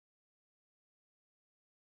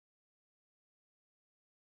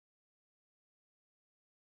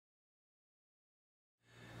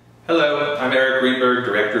Hello, I'm Eric Greenberg,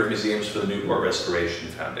 Director of Museums for the Newport Restoration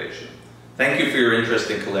Foundation. Thank you for your interest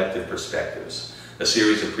in Collective Perspectives, a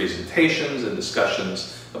series of presentations and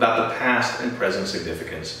discussions about the past and present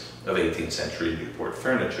significance of 18th century Newport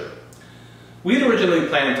furniture. We had originally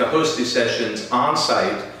planned to host these sessions on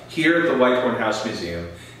site here at the Whitehorne House Museum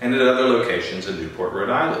and at other locations in Newport, Rhode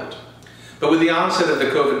Island. But with the onset of the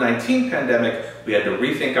COVID-19 pandemic, we had to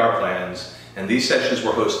rethink our plans, and these sessions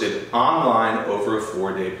were hosted online over a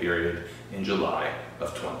 4-day period in July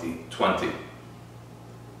of 2020.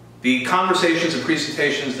 The conversations and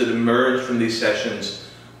presentations that emerged from these sessions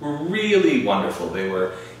were really wonderful. They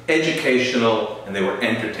were educational and they were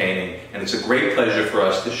entertaining, and it's a great pleasure for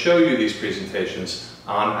us to show you these presentations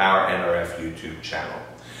on our NRF YouTube channel.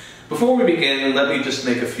 Before we begin, let me just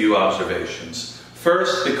make a few observations.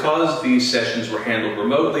 First, because these sessions were handled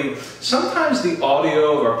remotely, sometimes the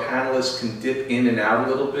audio of our panelists can dip in and out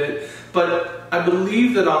a little bit, but I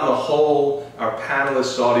believe that on the whole, our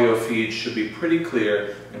panelists' audio feeds should be pretty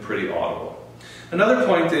clear and pretty audible. Another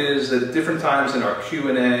point is that at different times in our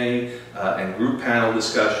Q&A and group panel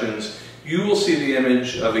discussions, you will see the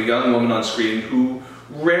image of a young woman on screen who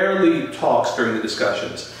rarely talks during the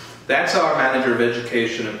discussions. That's our Manager of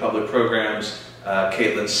Education and Public Programs,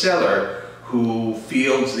 Caitlin Seller, who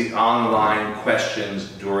fields the online questions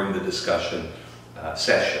during the discussion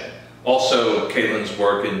session. Also, Caitlin's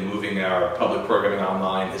work in moving our public programming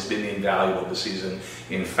online has been invaluable this season.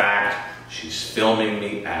 In fact, she's filming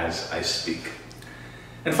me as I speak.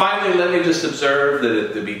 And finally, let me just observe that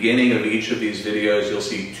at the beginning of each of these videos, you'll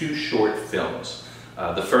see 2 short films.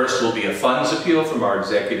 The first will be a funds appeal from our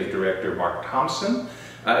Executive Director, Mark Thompson,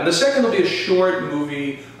 and the second will be a short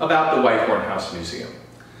movie about the Whitehorne House Museum.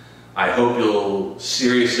 I hope you'll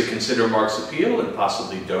seriously consider Mark's appeal and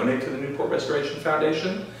possibly donate to the Newport Restoration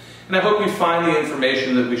Foundation. And I hope you find the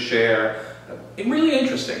information that we share really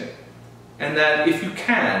interesting, and that if you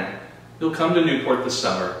can, you'll come to Newport this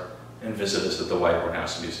summer and visit us at the Whitehorne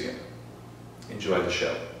House Museum. Enjoy the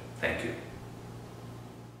show. Thank you.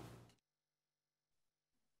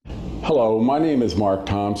 Hello, my name is Mark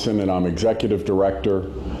Thompson, and I'm Executive Director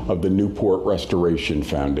of the Newport Restoration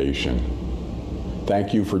Foundation.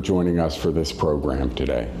 Thank you for joining us for this program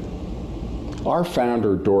today. Our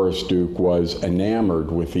founder, Doris Duke, was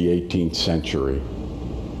enamored with the 18th century.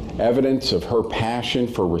 Evidence of her passion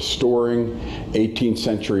for restoring 18th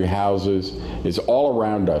century houses is all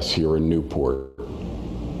around us here in Newport.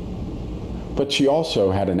 But she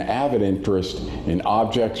also had an avid interest in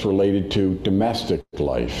objects related to domestic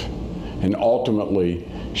life, and ultimately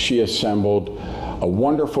she assembled a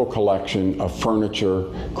wonderful collection of furniture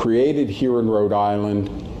created here in Rhode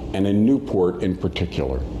Island and in Newport in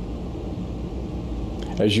particular.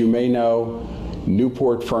 As you may know,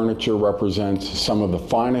 Newport furniture represents some of the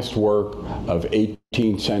finest work of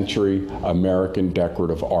 18th century American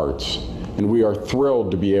decorative arts, and we are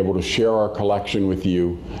thrilled to be able to share our collection with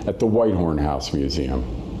you at the Whitehorne House Museum.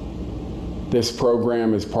 This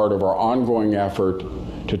program is part of our ongoing effort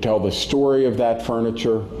to tell the story of that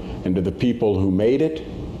furniture and to the people who made it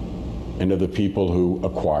and to the people who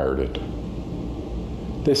acquired it.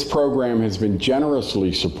 This program has been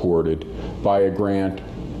generously supported by a grant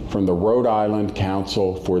from the Rhode Island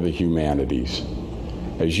Council for the Humanities.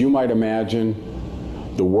 As you might imagine,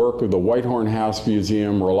 the work of the Whitehorne House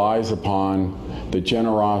Museum relies upon the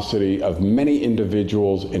generosity of many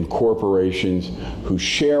individuals and corporations who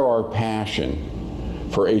share our passion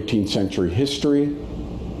for 18th century history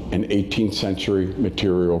and 18th century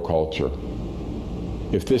material culture.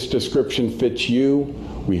 If this description fits you,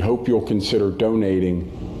 we hope you'll consider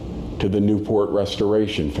donating to the Newport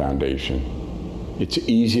Restoration Foundation. It's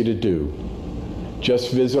easy to do.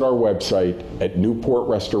 Just visit our website at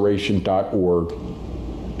newportrestoration.org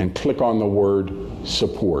and click on the word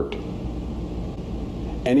support.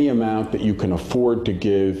 Any amount that you can afford to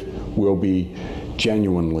give will be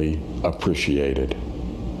genuinely appreciated.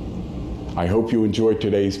 I hope you enjoyed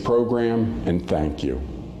today's program, and thank you.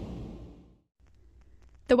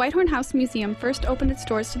 The Whitehorne House Museum first opened its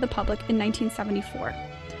doors to the public in 1974,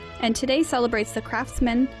 and today celebrates the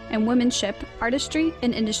craftsmen and womanship, artistry,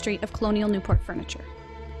 and industry of colonial Newport furniture.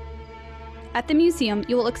 At the museum,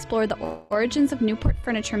 you will explore the origins of Newport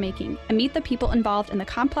furniture making and meet the people involved in the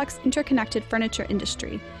complex, interconnected furniture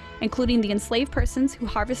industry, including the enslaved persons who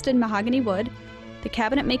harvested mahogany wood, the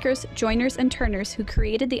cabinet makers, joiners, and turners who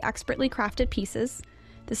created the expertly crafted pieces,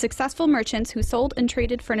 the successful merchants who sold and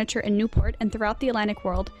traded furniture in Newport and throughout the Atlantic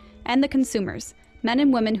world, and the consumers, men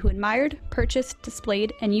and women who admired, purchased,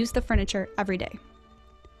 displayed, and used the furniture every day.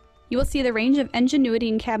 You will see the range of ingenuity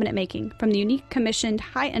in cabinet making, from the unique commissioned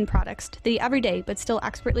high-end products to the everyday but still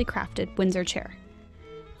expertly crafted Windsor chair.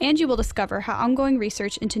 And you will discover how ongoing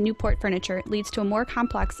research into Newport furniture leads to a more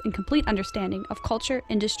complex and complete understanding of culture,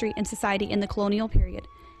 industry, and society in the colonial period,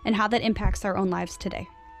 and how that impacts our own lives today.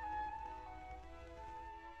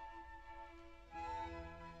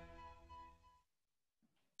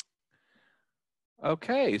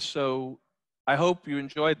 Okay, so I hope you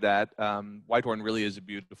enjoyed that. Whitehorne really is a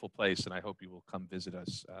beautiful place, and I hope you will come visit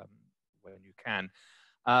us when you can.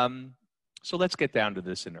 So let's get down to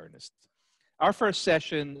this in earnest. Our first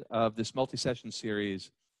session of this multi-session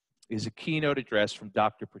series is a keynote address from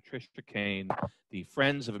Dr. Patricia Kane, the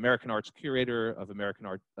Friends of American Arts Curator of American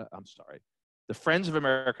Art, the Friends of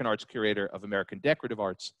American Arts Curator of American Decorative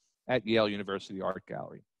Arts at Yale University Art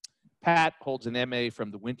Gallery. Pat holds an MA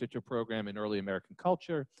from the Winterthur Program in Early American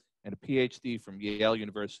Culture and a PhD from Yale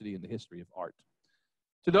University in the History of Art.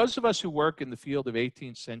 To those of us who work in the field of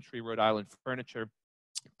 18th century Rhode Island furniture,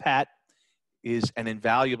 Pat is an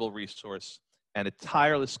invaluable resource and a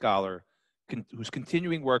tireless scholar whose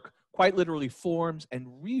continuing work quite literally forms and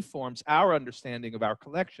reforms our understanding of our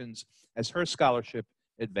collections as her scholarship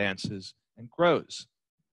advances and grows.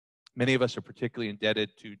 Many of us are particularly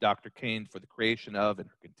indebted to Dr. Kane for the creation of and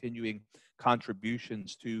her continuing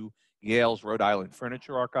contributions to Yale's Rhode Island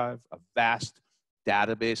Furniture Archive, a vast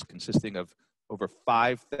database consisting of over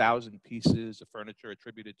 5,000 pieces of furniture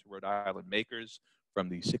attributed to Rhode Island makers from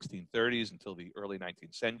the 1630s until the early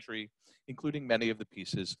 19th century, including many of the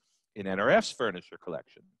pieces in NRF's furniture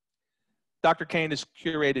collection. Dr. Kane has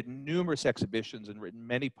curated numerous exhibitions and written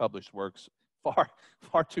many published works,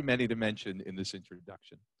 far too many to mention in this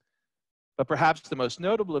introduction. But perhaps the most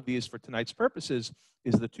notable of these for tonight's purposes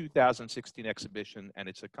is the 2016 exhibition and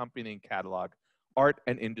its accompanying catalog, Art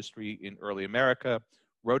and Industry in Early America,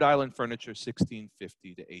 Rhode Island Furniture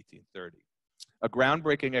 1650 to 1830. A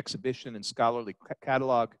groundbreaking exhibition and scholarly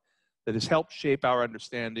catalog that has helped shape our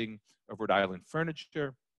understanding of Rhode Island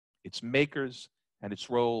furniture, its makers, and its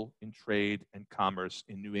role in trade and commerce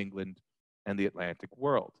in New England and the Atlantic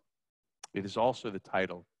world. It is also the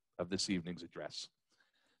title of this evening's address.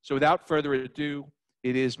 So without further ado,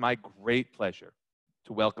 it is my great pleasure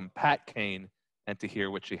to welcome Pat Kane and to hear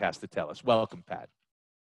what she has to tell us. Welcome, Pat.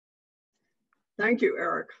 Thank you,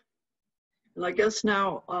 Eric. And I guess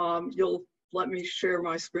now you'll let me share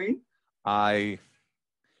my screen?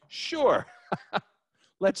 Sure.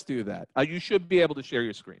 Let's do that. You should be able to share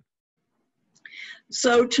your screen.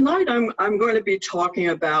 So tonight I'm going to be talking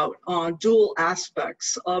about dual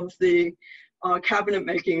aspects of the cabinet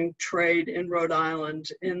making trade in Rhode Island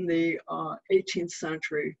in the 18th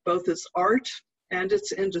century, both its art and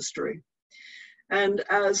its industry. And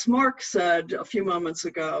as Mark said a few moments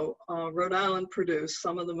ago, Rhode Island produced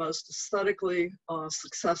some of the most aesthetically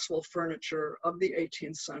successful furniture of the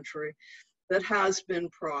 18th century that has been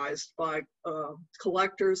prized by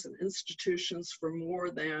collectors and institutions for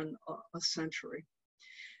more than a century.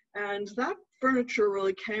 And that furniture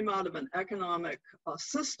really came out of an economic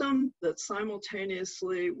system that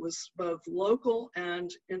simultaneously was both local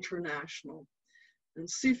and international. And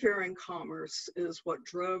seafaring commerce is what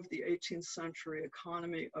drove the 18th century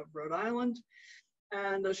economy of Rhode Island.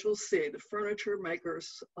 And as you'll see, the furniture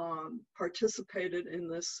makers participated in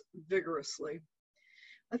this vigorously.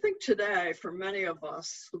 I think today, for many of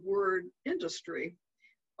us, the word industry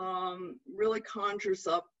really conjures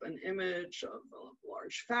up an image of a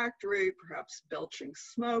large factory, perhaps belching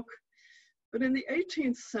smoke. But in the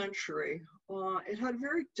 18th century, it had a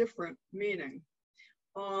very different meaning.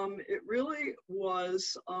 It really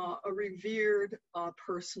was a revered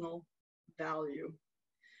personal value.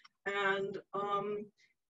 And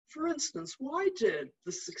for instance, why did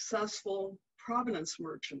the successful Providence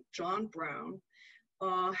merchant, John Brown,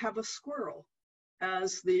 have a squirrel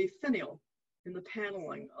as the finial in the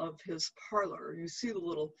paneling of his parlor? You see the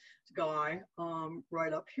little guy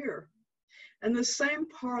right up here. And the same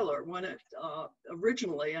parlor, when it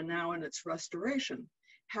originally and now in its restoration,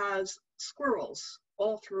 has squirrels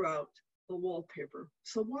all throughout the wallpaper.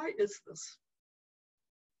 So why is this?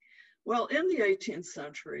 Well, in the 18th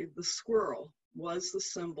century, the squirrel was the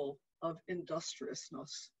symbol of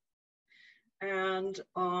industriousness. And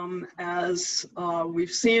as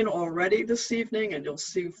we've seen already this evening, and you'll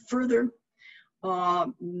see further,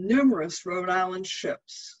 numerous Rhode Island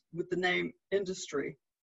ships with the name industry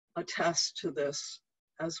attest to this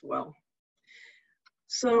as well.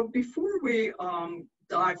 So before we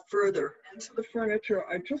dive further into the furniture,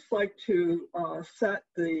 I'd just like to set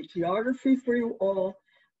the geography for you all.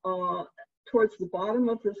 Towards the bottom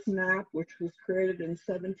of this map, which was created in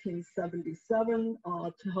 1777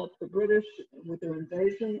 to help the British with their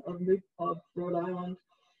invasion of Rhode Island,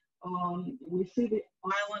 we see the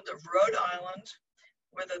island of Rhode Island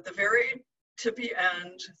with at the very tippy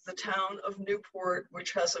end, the town of Newport,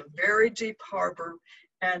 which has a very deep harbor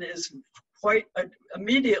and is quite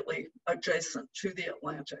immediately adjacent to the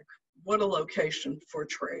Atlantic. What a location for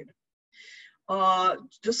trade.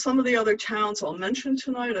 Just some of the other towns I'll mention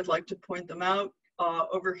tonight, I'd like to point them out.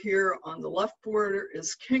 Over here on the left border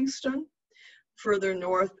is Kingston. Further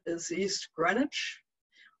north is East Greenwich.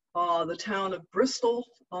 The town of Bristol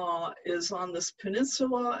is on this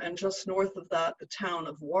peninsula, and just north of that, the town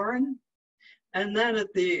of Warren. And then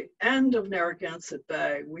at the end of Narragansett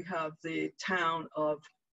Bay, we have the town of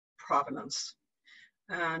Providence.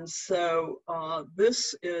 And so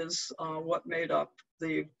this is what made up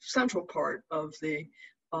the central part of the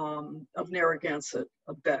of Narragansett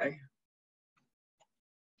Bay.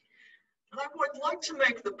 And I would like to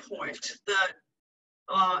make the point that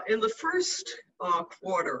in the first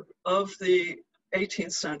quarter of the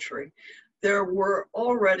 18th century, there were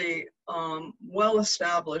already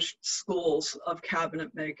well-established schools of cabinet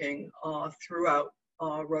making throughout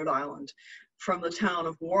Rhode Island. From the town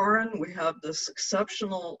of Warren, we have this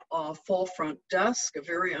exceptional fall front desk, a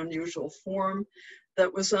very unusual form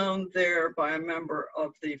that was owned there by a member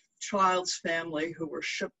of the Childs family who were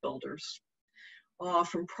shipbuilders.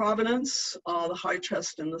 From Providence, the high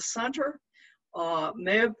chest in the center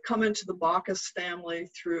may have come into the Bacchus family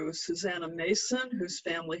through Susanna Mason, whose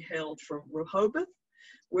family hailed from Rehoboth,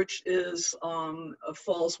 which is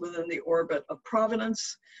falls within the orbit of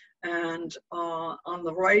Providence. And on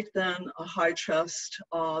the right then, a high chest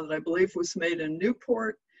that I believe was made in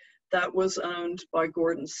Newport that was owned by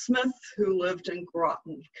Gordon Smith, who lived in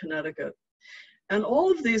Groton, Connecticut. And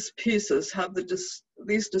all of these pieces have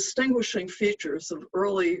these distinguishing features of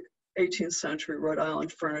early 18th century Rhode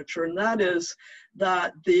Island furniture, and that is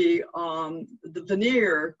that the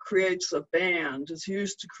veneer creates a band, is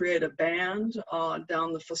used to create a band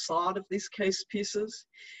down the facade of these case pieces.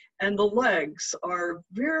 And the legs are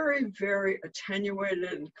very, very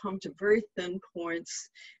attenuated and come to very thin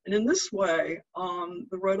points. And in this way,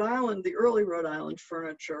 the early Rhode Island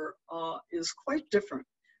furniture is quite different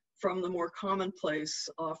from the more commonplace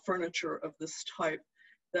furniture of this type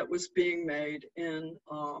that was being made in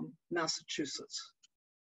Massachusetts.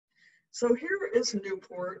 So here is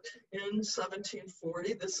Newport in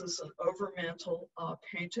 1740. This is an overmantel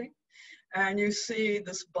painting. And you see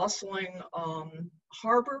this bustling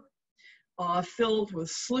harbor filled with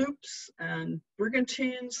sloops and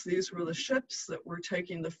brigantines. These were the ships that were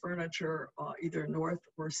taking the furniture either north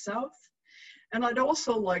or south. And I'd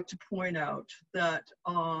also like to point out that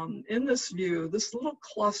in this view, this little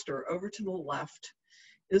cluster over to the left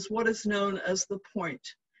is what is known as the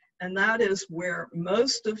Point. And that is where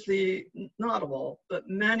most of the, not all, but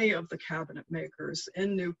many of the cabinet makers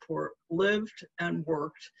in Newport lived and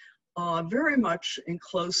worked very much in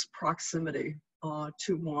close proximity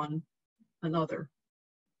to one another.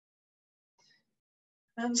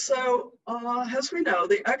 And so, as we know,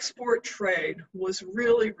 the export trade was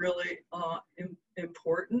really, really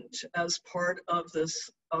important as part of this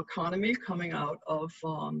economy coming out of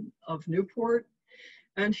Newport.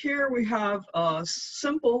 And here we have a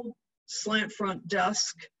simple slant front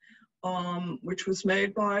desk, which was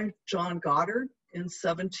made by John Goddard in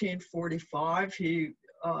 1745. He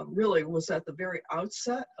really was at the very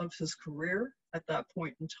outset of his career at that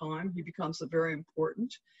point in time. He becomes a very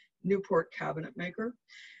important Newport cabinet maker.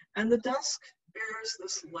 And the desk bears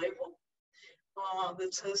this label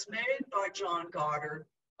that says made by John Goddard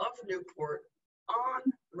of Newport on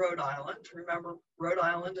Rhode Island. Remember, Rhode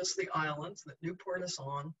Island is the island that Newport is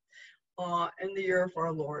on, in the year of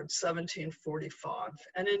our Lord, 1745.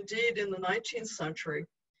 And indeed, in the 19th century,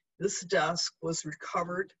 this desk was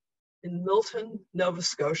recovered in Milton, Nova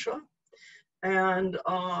Scotia. And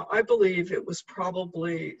I believe it was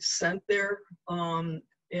probably sent there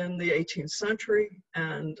in the 18th century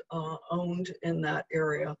and owned in that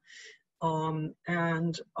area. So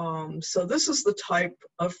this is the type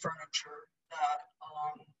of furniture that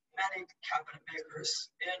many cabinet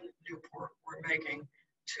makers in Newport were making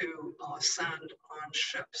to send on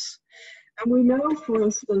ships. And we know, for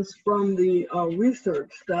instance, from the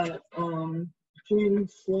research that Jean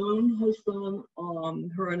Sloan has done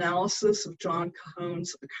her analysis of John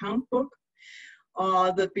Cahone's account book,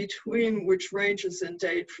 that which ranges in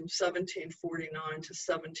date from 1749 to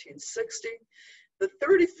 1760, that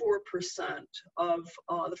 34% of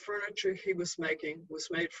the furniture he was making was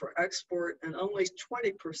made for export, and only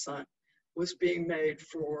 20% was being made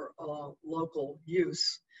for local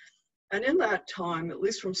use. And in that time, at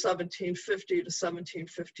least from 1750 to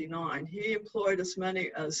 1759, he employed as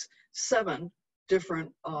many as 7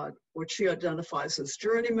 different, what she identifies as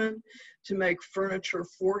journeymen, to make furniture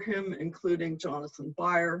for him, including Jonathan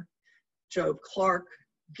Byer, Job Clark,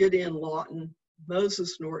 Gideon Lawton,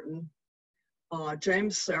 Moses Norton,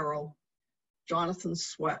 James Serrell, Jonathan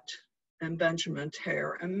Sweat, and Benjamin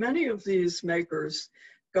Tare. And many of these makers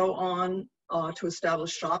go on to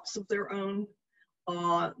establish shops of their own,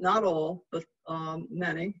 not all, but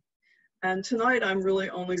many. And tonight I'm really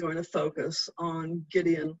only going to focus on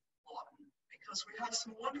Gideon Lawton because we have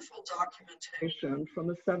some wonderful documentation from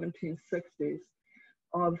the 1760s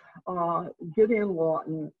of Gideon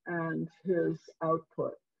Lawton and his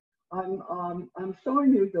output. I'm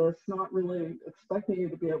showing you this, not really expecting you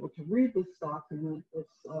to be able to read this document.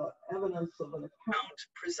 It's evidence of an account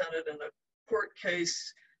presented in a court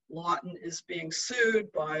case. Lawton is being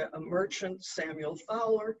sued by a merchant, Samuel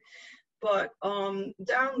Fowler. But down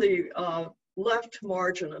the left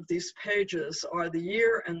margin of these pages are the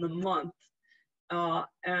year and the month.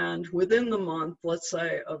 And within the month, let's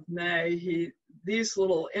say of May, these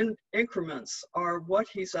little increments are what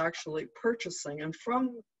he's actually purchasing. And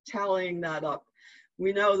from tallying that up,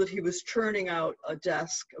 we know that he was churning out a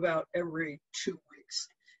desk about every 2 weeks.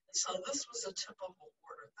 And so this was a typical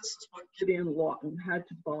order. This is what Gideon Lawton had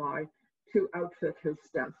to buy to outfit his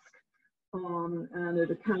desk. And it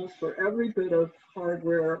accounts for every bit of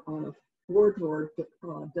hardware on a 4-drawer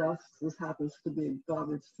desk. This happens to be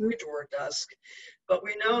Goddard's 3-drawer desk. But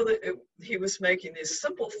we know that he was making these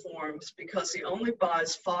simple forms because he only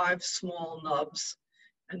buys 5 small nubs.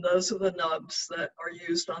 And those are the nubs that are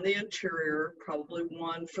used on the interior, probably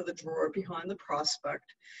one for the drawer behind the prospect.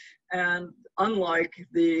 And unlike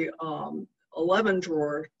the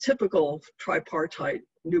 11-drawer typical tripartite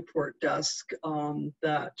Newport desk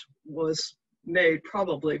that was made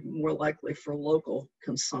probably more likely for local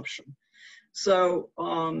consumption. So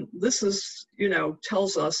this is,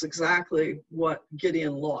 tells us exactly what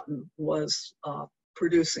Gideon Lawton was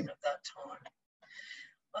producing at that time.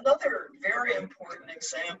 Another very important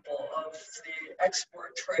example of the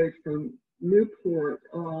export trade from Newport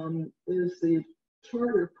is the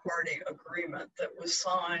Charter Party Agreement that was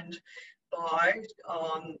signed by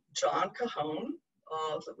John Cajon,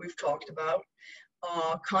 that we've talked about,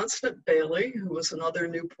 Constant Bailey, who was another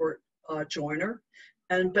Newport joiner,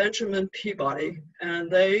 and Benjamin Peabody. And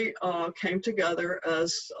they came together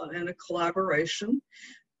as in a collaboration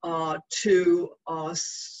to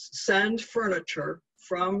send furniture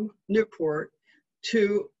from Newport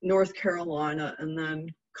to North Carolina and then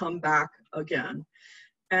come back again.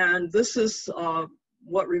 And this is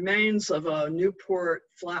what remains of a Newport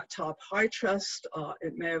flat top high chest.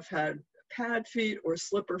 It may have had pad feet or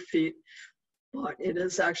slipper feet, but it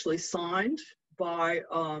is actually signed by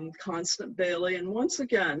Constant Bailey. And once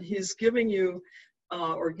again, he's giving you,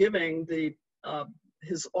 or giving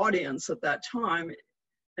his audience at that time,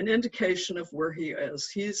 an indication of where he is.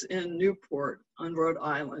 He's in Newport on Rhode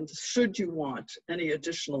Island, should you want any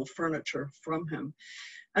additional furniture from him.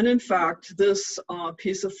 And in fact, this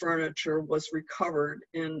piece of furniture was recovered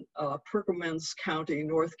in Perkins County,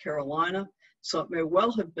 North Carolina. So it may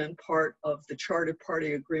well have been part of the Charter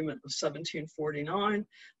Party Agreement of 1749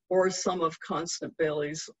 or some of Constant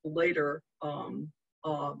Bailey's later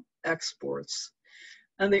exports.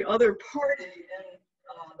 And the other party in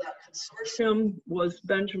that consortium was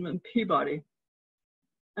Benjamin Peabody.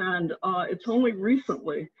 And it's only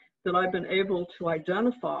recently that I've been able to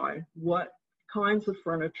identify what kinds of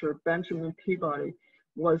furniture Benjamin Peabody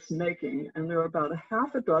was making. And there are about a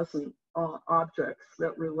half a dozen objects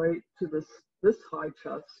that relate to this high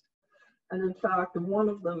chest. And in fact, one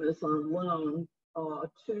of them is on loan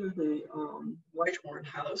to the Whitehorne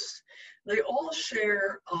House. They all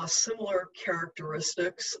share similar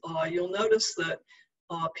characteristics. You'll notice that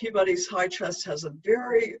Peabody's high chest has a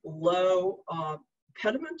very low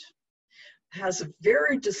pediment, has a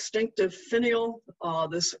very distinctive finial,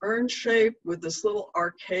 this urn shape with this little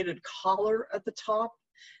arcaded collar at the top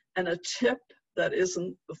and a tip that is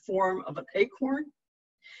in the form of an acorn.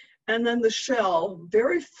 And then the shell,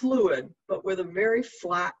 very fluid, but with a very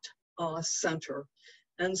flat center.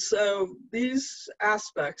 And so these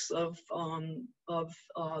aspects of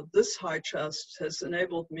this high chest has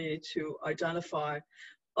enabled me to identify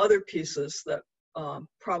other pieces that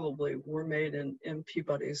probably were made in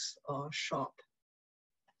Peabody's shop.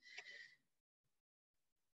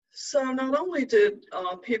 So not only did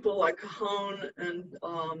people like Cajon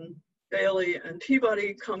and Bailey and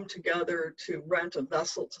Peabody come together to rent a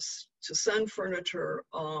vessel to send furniture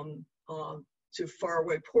to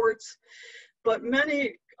faraway ports, but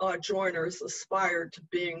many joiners aspired to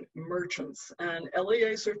being merchants, and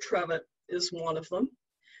Eleazar Trevitt is one of them.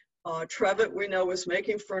 Trevitt, we know, was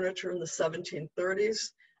making furniture in the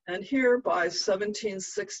 1730s, and here by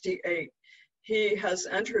 1768, he has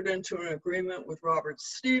entered into an agreement with Robert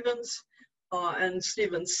Stevens and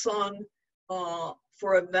Stephen's son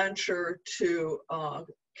for a venture to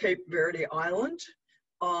Cape Verde Island.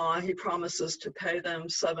 He promises to pay them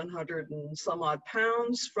 700 and some odd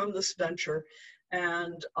pounds from this venture.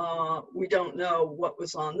 And we don't know what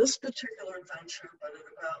was on this particular venture, but at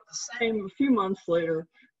about the same, a few months later,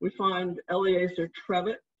 we find Eleazar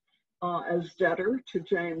Trevitt as debtor to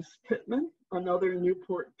James Pittman, another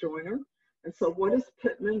Newport joiner. And so what is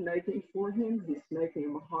Pittman making for him? He's making a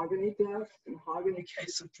mahogany desk, a mahogany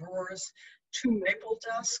case of drawers, 2 maple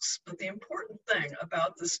desks. But the important thing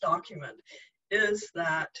about this document is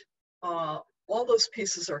that all those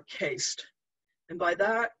pieces are cased. And by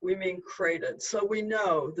that, we mean crated. So we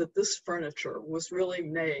know that this furniture was really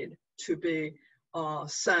made to be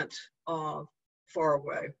sent far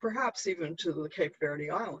away, perhaps even to the Cape Verde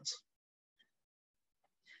Islands.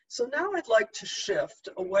 So now I'd like to shift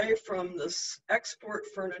away from this export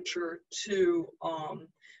furniture to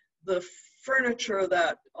the furniture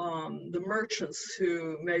that the merchants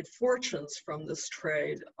who made fortunes from this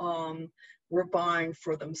trade were buying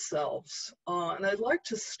for themselves. And I'd like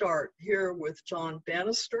to start here with John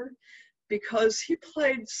Bannister, because he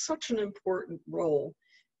played such an important role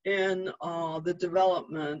in the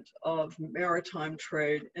development of maritime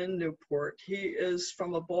trade in Newport. He is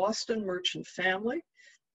from a Boston merchant family.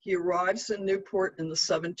 He arrives in Newport in the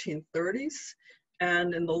 1730s,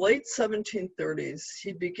 and in the late 1730s,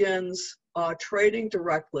 he begins trading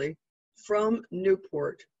directly from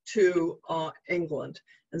Newport to England.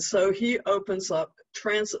 And so he opens up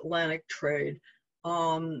transatlantic trade,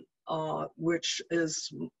 which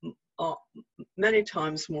is many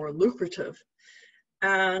times more lucrative.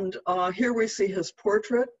 And here we see his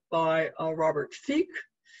portrait by Robert Feek,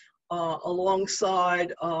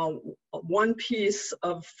 alongside one piece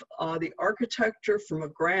of the architecture from a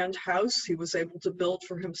grand house he was able to build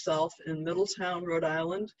for himself in Middletown, Rhode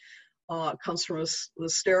Island. It comes from the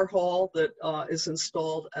stair hall that is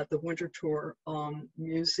installed at the Winterthur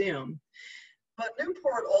Museum. But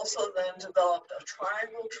Newport also then developed a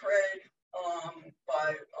triangle trade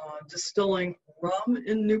by distilling rum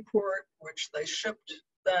in Newport, which they shipped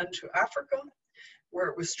then to Africa, where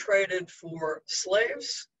it was traded for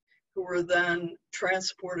slaves, who were then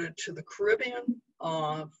transported to the Caribbean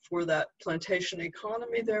for that plantation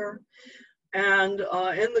economy there. And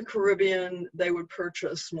in the Caribbean, they would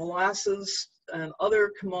purchase molasses and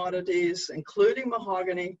other commodities, including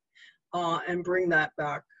mahogany, and bring that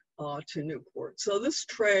back to Newport. So this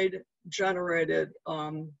trade generated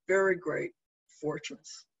very great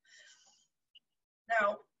fortunes.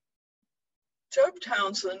 Now, Job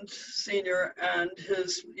Townsend Sr. and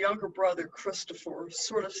his younger brother Christopher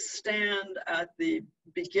sort of stand at the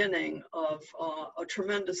beginning of a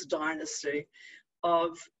tremendous dynasty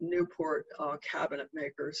of Newport cabinet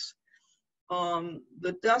makers.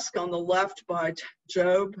 The desk on the left by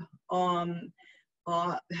Job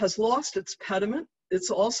has lost its pediment.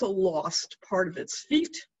 It's also lost part of its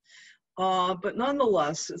feet, but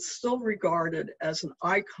nonetheless, it's still regarded as an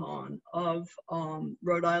icon of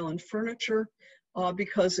Rhode Island furniture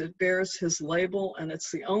because it bears his label, and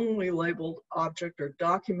it's the only labeled object or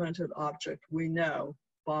documented object we know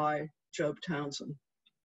by Job Townsend.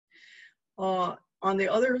 On the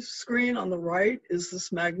other screen on the right is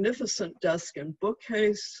this magnificent desk and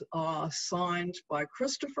bookcase signed by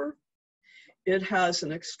Christopher. It has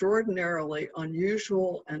an extraordinarily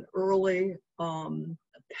unusual and early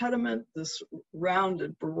pediment, this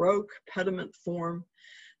rounded Baroque pediment form,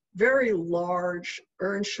 very large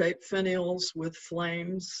urn-shaped finials with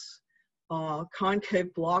flames,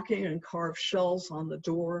 concave blocking and carved shells on the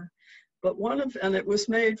door. But and it was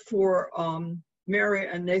made for Mary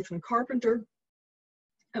and Nathan Carpenter.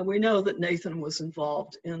 And we know that Nathan was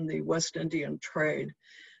involved in the West Indian trade.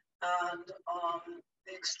 And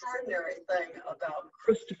the extraordinary thing about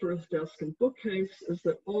Christopher's desk and bookcase is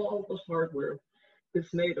that all the hardware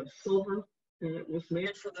is made of silver, and it was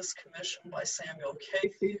made for this commission by Samuel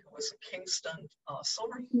Casey, who was a Kingston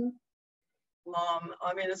silversmith.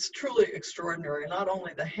 I mean, it's truly extraordinary. Not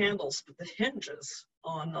only the handles, but the hinges,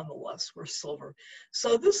 nonetheless, were silver.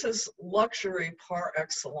 So this is luxury par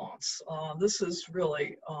excellence. This is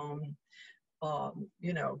really,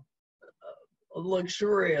 you know, a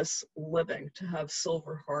luxurious living to have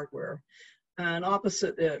silver hardware. And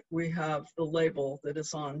opposite it, we have the label that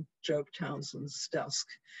is on Job Townsend's desk.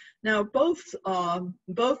 Now, both men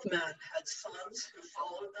had sons who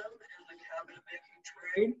followed them in the cabinet-making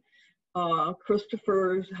trade.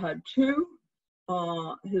 Christopher had two.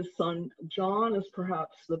 His son John is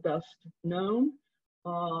perhaps the best known.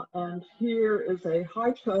 And here is a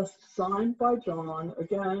high chest signed by John.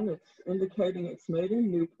 Again, it's indicating it's made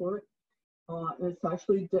in Newport. It's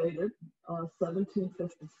actually dated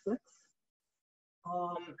 1756.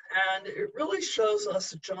 And it really shows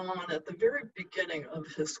us John at the very beginning of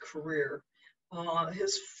his career.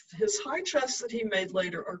 His high chests that he made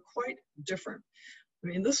later are quite different. I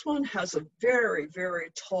mean, this one has a very, very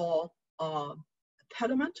tall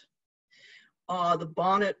pediment. The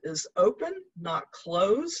bonnet is open, not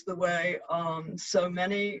closed, the way so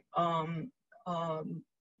many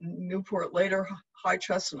Newport later high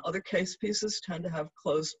chests and other case pieces tend to have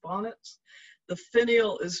closed bonnets. The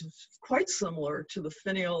finial is quite similar to the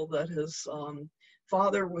finial that his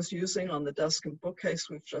father was using on the desk and bookcase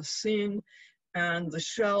we've just seen. And the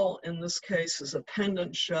shell in this case is a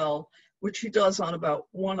pendant shell, which he does on about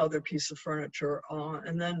one other piece of furniture,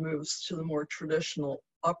 and then moves to the more traditional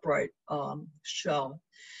upright shell.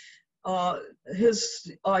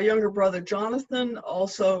 His younger brother Jonathan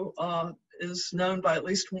also is known by at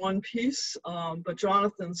least one piece, but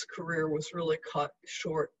Jonathan's career was really cut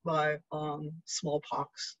short by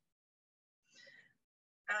smallpox.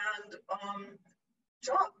 And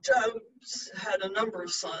Jobs had a number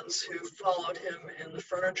of sons who followed him in the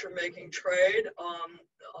furniture making trade. I'm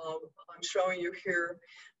showing you here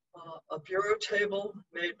a bureau table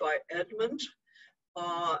made by Edmund.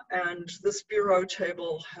 And this bureau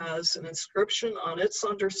table has an inscription on its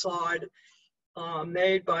underside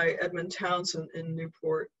made by Edmund Townsend in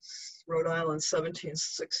Newport, Rhode Island,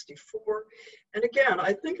 1764. And again,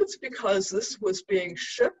 I think it's because this was being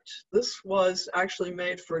shipped. This was actually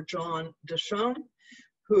made for John Deschamps,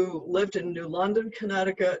 who lived in New London,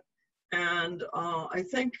 Connecticut. And I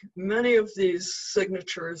think many of these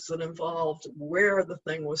signatures that involved where the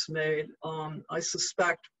thing was made, I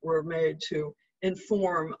suspect were made to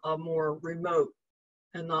inform a more remote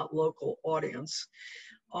and not local audience.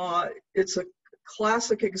 It's a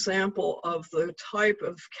classic example of the type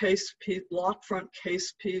of case piece, block front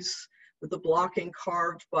case piece with the blocking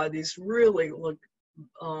carved by these really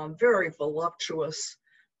very voluptuous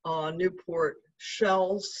Newport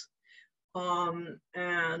shells. The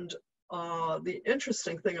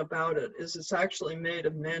interesting thing about it is it's actually made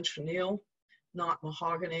of manchineel, not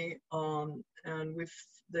mahogany. And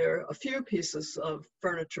there are a few pieces of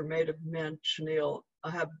furniture made of manchineel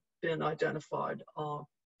have been identified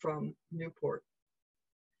from Newport.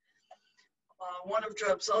 One of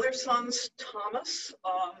Job's other sons, Thomas,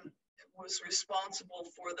 was responsible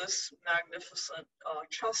for this magnificent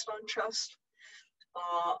chest on chest.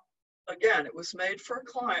 Again, it was made for a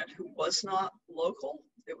client who was not local.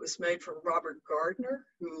 It was made for Robert Gardner,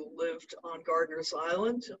 who lived on Gardner's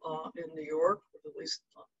Island in New York, at least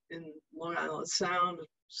in Long Island Sound,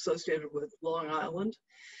 associated with Long Island.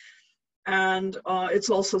 And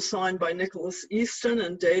it's also signed by Nicholas Easton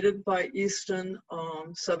and dated by Easton,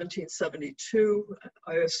 1772.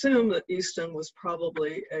 I assume that Easton was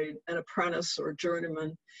probably an apprentice or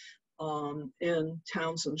journeyman in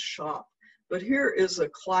Townsend's shop. But here is a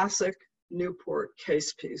classic Newport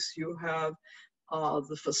case piece. You have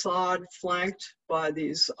the facade flanked by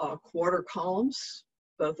these quarter columns,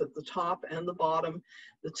 both at the top and the bottom.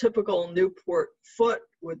 The typical Newport foot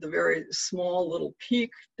with the very small little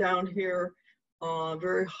peak down here,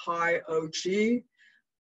 very high OG.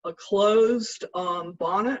 A closed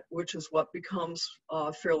bonnet, which is what becomes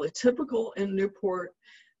fairly typical in Newport,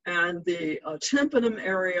 and the tympanum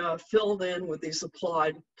area filled in with these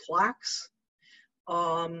applied plaques.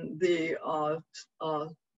 The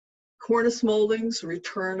cornice moldings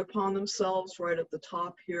return upon themselves right at the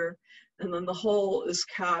top here, and then the whole is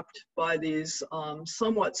capped by these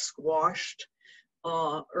somewhat squashed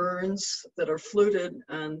urns that are fluted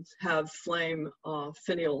and have flame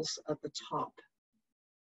finials at the top.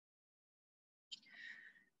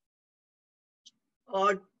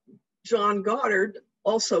 John Goddard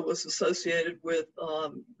also was associated with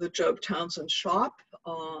the Job Townsend shop.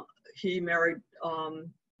 He married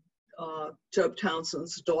Job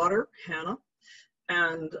Townsend's daughter, Hannah,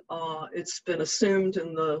 and it's been assumed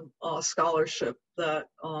in the scholarship that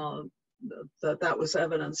that was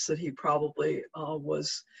evidence that he probably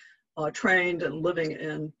was trained and living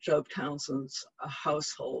in Job Townsend's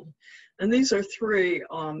household. And these are three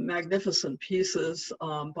magnificent pieces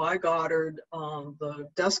by Goddard. The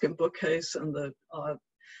desk and bookcase and the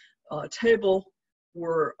table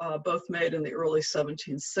were both made in the early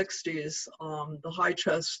 1760s. The high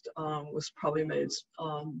chest was probably made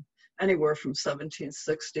anywhere from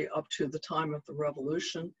 1760 up to the time of the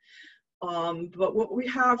Revolution. But what we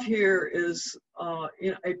have here is a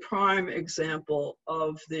prime example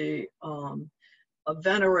of the a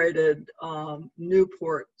venerated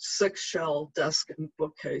Newport 6-shell desk and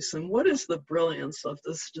bookcase. And what is the brilliance of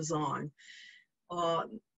this design?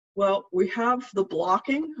 Well, we have the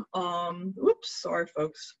blocking. Oops, sorry,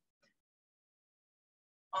 folks.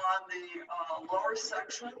 On the lower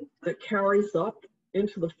section that carries up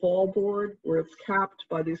into the fall board, where it's capped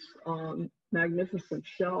by these magnificent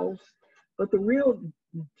shelves. But the real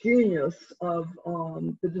genius of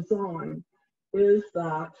the design is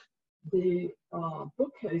that the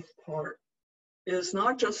bookcase part is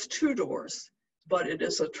not just two doors, but it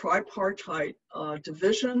is a tripartite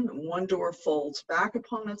division. One door folds back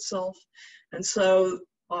upon itself. And so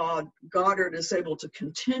Goddard is able to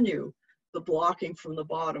continue the blocking from the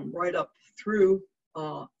bottom right up through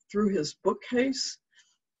his bookcase.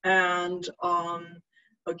 And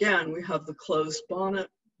again, we have the closed bonnet,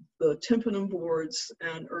 the tympanum boards,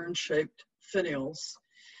 and urn-shaped finials.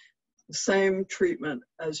 The same treatment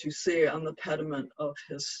as you see on the pediment of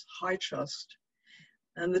his high chest.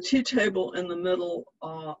 And the tea table in the middle,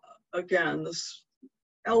 again, this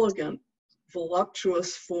elegant,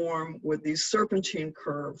 voluptuous form with these serpentine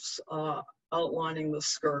curves outlining the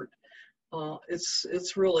skirt.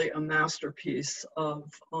 It's really a masterpiece of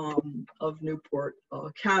Newport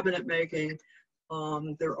cabinet making.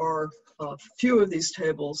 There are a few of these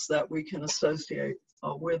tables that we can associate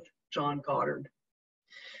with John Goddard.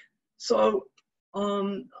 So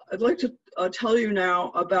I'd like to tell you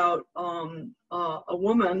now about a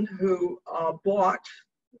woman who bought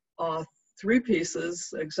 3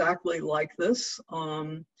 pieces exactly like this.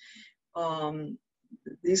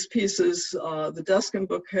 These pieces, the desk and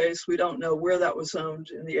bookcase, we don't know where that was owned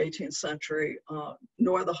in the 18th century,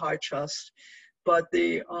 nor the high chest. But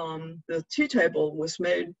the tea table was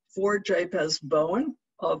made for Jabez Bowen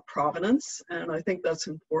of Providence, and I think that's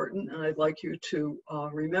important, and I'd like you to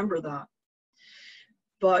remember that.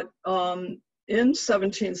 But in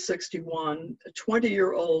 1761,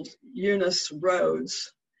 20-year-old Eunice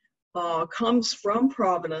Rhodes comes from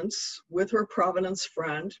Providence with her Providence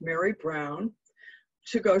friend, Mary Brown,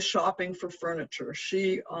 to go shopping for furniture.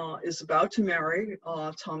 She is about to marry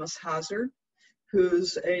Thomas Hazard,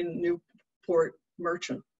 who's a Newport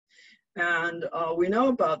merchant. And we know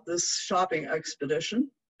about this shopping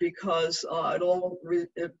expedition because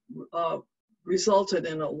it resulted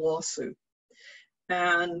in a lawsuit.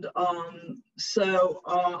 And so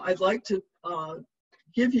I'd like to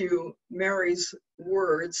give you Mary's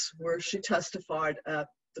words where she testified at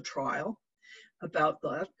the trial about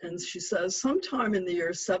that. And she says, sometime in the year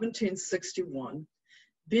 1761,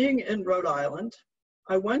 being in Rhode Island,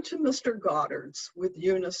 I went to Mr. Goddard's with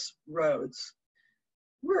Eunice Rhodes,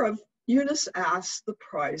 whereof Eunice asked the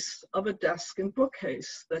price of a desk and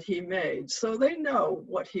bookcase that he made, so they know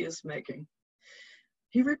what he is making.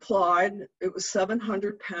 He replied it was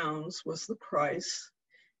 700 pounds was the price,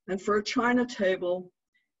 and for a china table,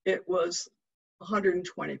 it was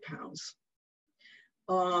 120 pounds.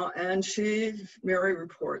 And Mary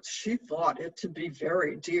reports, she thought it to be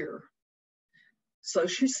very dear. So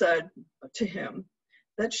she said to him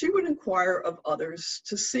that she would inquire of others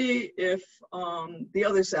to see if the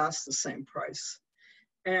others asked the same price.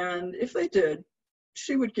 And if they did,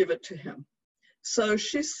 she would give it to him. So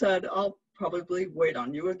she said, I'll probably wait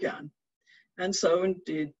on you again. And so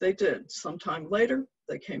indeed they did. Sometime later,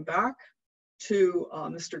 they came back to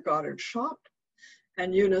Mr. Goddard's shop,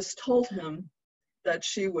 and Eunice told him that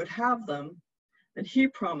she would have them, and he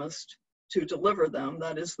promised to deliver them,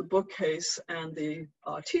 that is the bookcase and the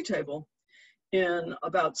tea table, in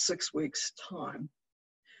about 6 weeks' time.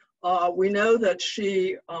 We know that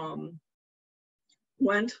she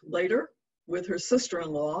went later with her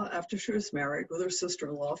sister-in-law, after she was married, with her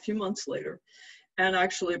sister-in-law a few months later, and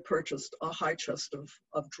actually purchased a high chest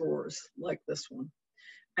of drawers like this one.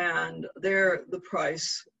 And there, the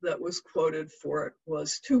price that was quoted for it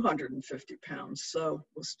was 250 pounds, so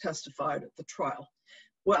was testified at the trial.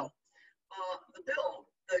 Well, the bill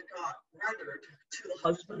that got rendered to the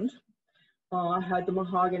husband had the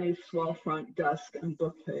mahogany swell front desk and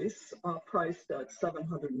bookcase priced at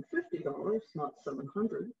 $750, not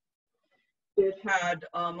 $700. It had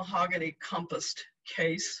a mahogany compassed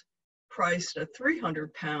case priced at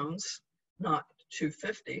 300 pounds, not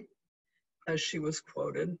 250, as she was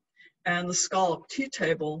quoted, and the scallop tea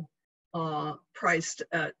table priced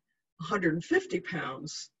at 150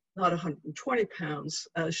 pounds, not 120 pounds,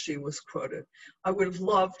 as she was quoted. I would have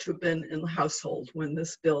loved to have been in the household when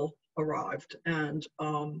this bill arrived, and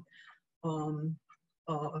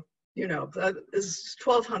you know, that is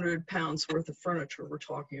 1,200 pounds worth of furniture we're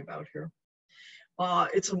talking about here.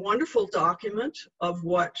 It's a wonderful document of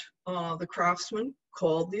what the craftsman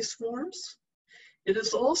called these forms. It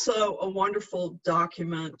is also a wonderful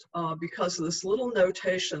document because of this little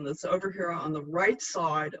notation that's over here on the right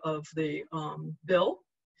side of the bill.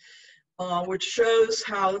 which shows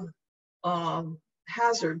how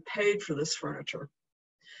Hazard paid for this furniture.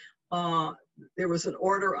 There was an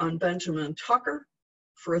order on Benjamin Tucker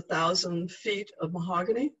for 1,000 feet of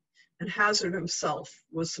mahogany, and Hazard himself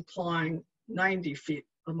was supplying 90 feet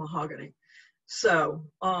of mahogany. So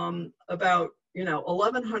about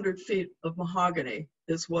 1,100 feet of mahogany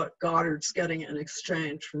is what Goddard's getting in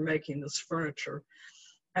exchange for making this furniture.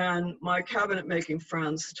 And my cabinet making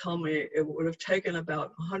friends tell me it would have taken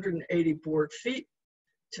about 180 board feet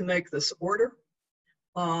to make this order.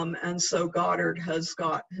 And so Goddard has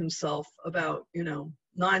got himself about,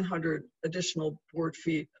 900 additional board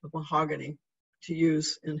feet of mahogany to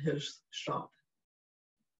use in his shop.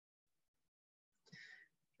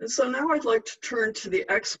 And so now I'd like to turn to the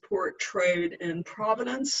export trade in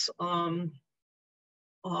Providence.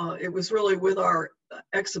 It was really with our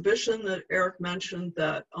exhibition that Eric mentioned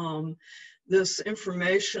that this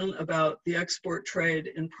information about the export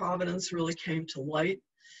trade in Providence really came to light.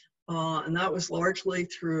 And that was largely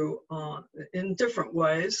through, in different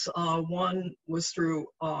ways. One was through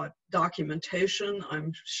documentation.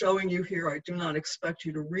 I'm showing you here, I do not expect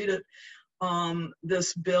you to read it,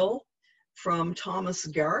 this bill from Thomas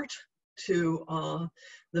Garrett to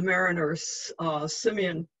the mariner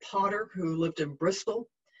Simeon Potter, who lived in Bristol.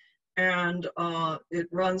 And it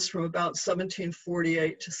runs from about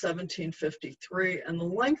 1748 to 1753. And the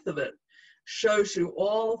length of it shows you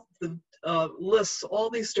all the lists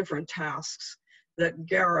all these different tasks that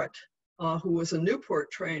Garrett, who was a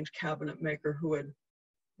Newport trained cabinet maker who had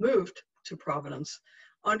moved to Providence,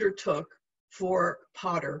 undertook for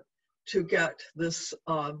Potter to get this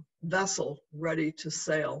vessel ready to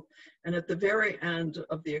sail. And at the very end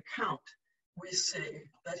of the account, we see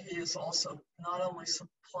that he is also not only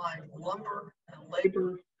supplying lumber and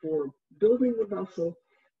labor for building the vessel,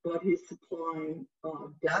 but he's supplying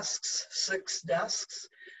desks, 6 desks,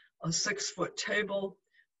 a 6-foot table,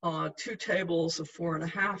 2 tables of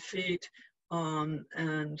 4.5 feet,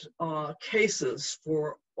 and cases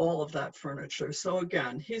for all of that furniture. So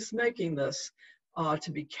again, he's making this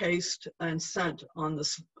to be cased and sent on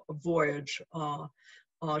this voyage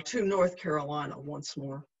to North Carolina once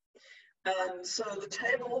more. And so the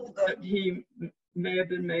table that he may have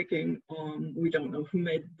been making, we don't know who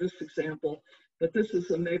made this example, but this is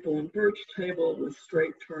a maple and birch table with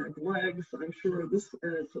straight turned legs. I'm sure this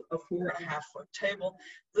is a 4.5-foot table.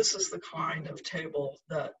 This is the kind of table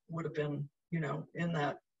that would have been, in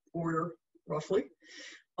that order, roughly.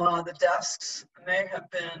 The desks may have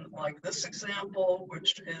been like this example,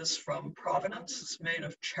 which is from Providence. It's made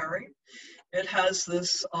of cherry. It has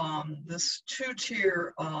this, this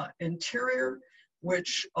 2-tier interior,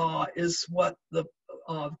 which is what the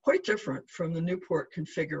quite different from the Newport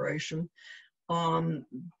configuration.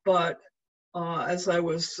 But as I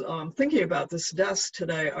was thinking about this desk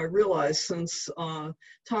today, I realized since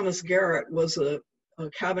Thomas Garrett was a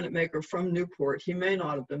cabinet maker from Newport, he may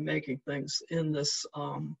not have been making things in this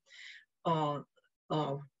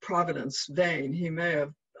Providence vein. He may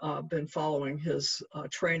have been following his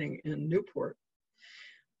training in Newport.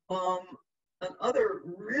 Another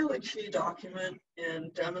really key document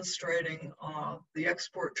in demonstrating the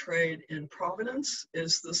export trade in Providence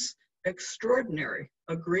is this extraordinary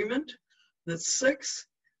agreement that 6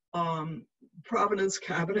 Providence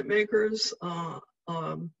cabinet makers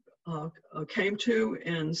came to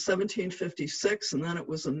in 1756, and then it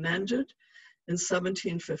was amended in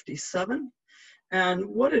 1757. And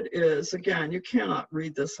what it is, again, you cannot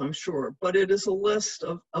read this, I'm sure, but it is a list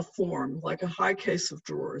of a form, like a high case of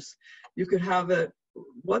drawers. You could have it,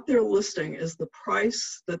 what they're listing is the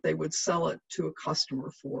price that they would sell it to a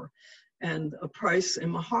customer for. And a price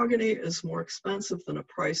in mahogany is more expensive than a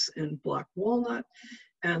price in black walnut.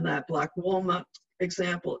 And that black walnut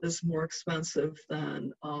example is more expensive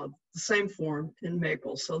than the same form in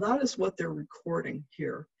maple. So that is what they're recording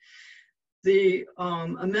here. The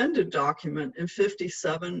amended document in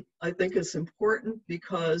 57, I think, is important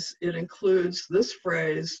because it includes this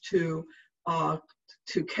phrase to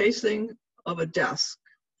casing of a desk,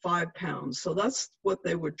 £5. So that's what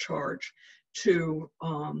they would charge to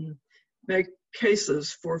make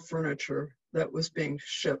cases for furniture that was being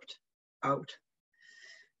shipped out.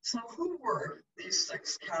 So who were these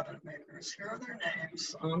 6 cabinet makers? Here are their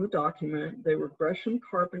names on the document. They were Gresham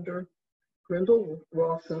Carpenter, Grindle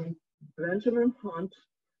Rawson, Benjamin Hunt,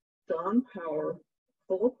 John Power,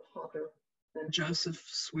 Philip Potter, and Joseph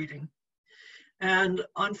Sweeting. And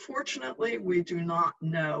unfortunately, we do not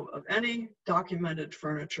know of any documented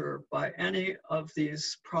furniture by any of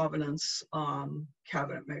these Providence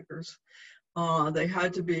cabinet makers. They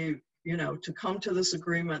had to be you know, to come to this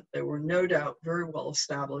agreement. They were no doubt very well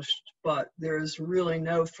established, but there is really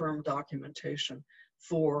no firm documentation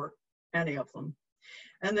for any of them.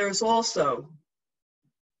 And there's also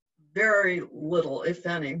very little, if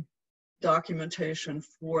any, documentation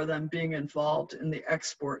for them being involved in the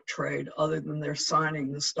export trade other than their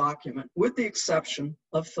signing this document, with the exception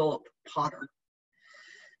of Philip Potter.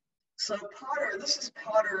 So Potter, this is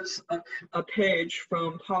Potter's, a page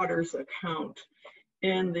from Potter's account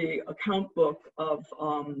in the account book of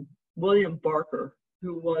William Barker,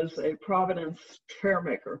 who was a Providence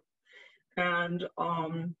chairmaker. And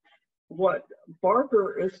what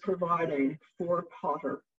Barker is providing for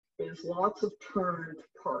Potter is lots of turned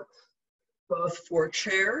parts, both for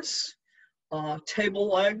chairs, table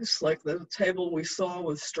legs, like the table we saw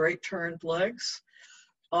with straight turned legs,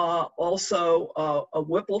 also a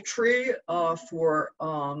whipple tree for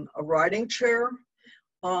a riding chair.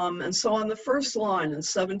 And so on the first line in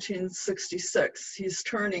 1766, he's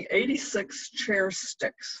turning 86 chair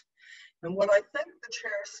sticks. And what I think the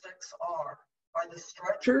chair sticks are the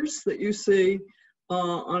stretchers that you see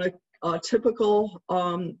on a typical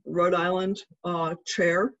Rhode Island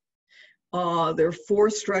chair. There are 4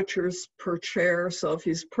 stretchers per chair, so if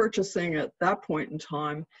he's purchasing at that point in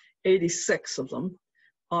time 86 of them,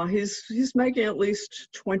 he's making at least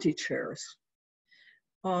 20 chairs.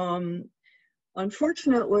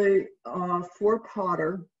 Unfortunately for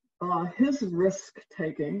Potter, his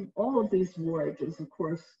risk-taking, all of these voyages, of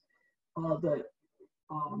course, that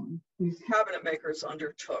these cabinet makers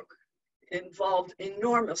undertook involved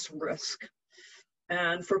enormous risk.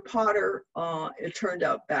 And for Potter, it turned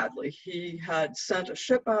out badly. He had sent a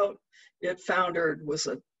ship out, it foundered, was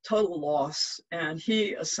a total loss, and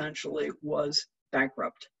he essentially was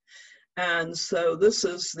bankrupt. And so this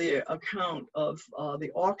is the account of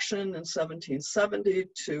the auction in 1770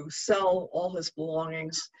 to sell all his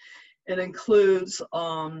belongings. It includes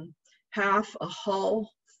half a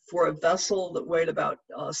hull for a vessel that weighed about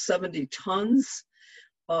 70 tons.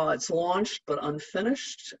 It's launched but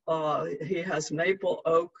unfinished. He has maple,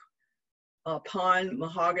 oak, pine,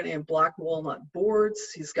 mahogany, and black walnut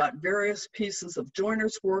boards. He's got various pieces of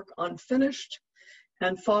joiner's work unfinished,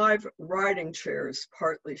 and 5 riding chairs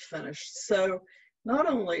partly finished. So not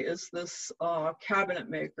only is this cabinet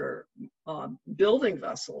maker building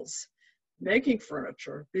vessels, making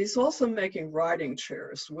furniture, but he's also making riding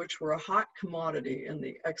chairs, which were a hot commodity in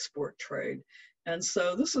the export trade. And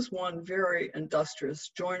so this is one very industrious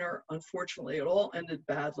joiner. Unfortunately, it all ended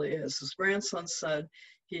badly. As his grandson said,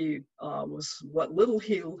 he was what little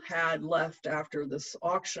he had left after this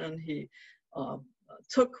auction, he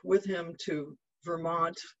took with him to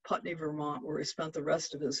Vermont, Putney, Vermont, where he spent the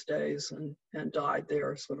rest of his days and died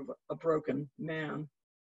there, sort of a broken man.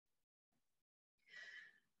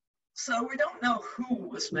 So we don't know who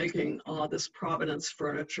was making this Providence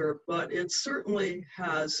furniture, but it certainly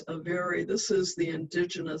has a very, this is the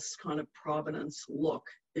indigenous kind of Providence look,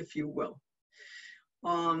 if you will.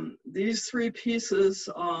 These 3 pieces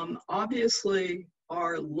obviously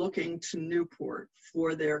are looking to Newport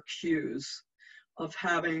for their cues of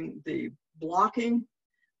having the blocking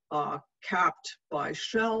capped by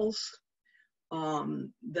shells.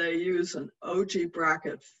 They use an OG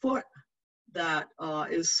bracket foot that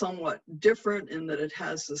is somewhat different in that it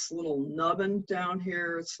has this little nubbin down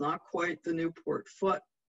here. It's not quite the Newport foot.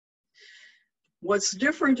 What's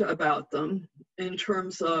different about them in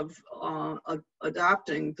terms of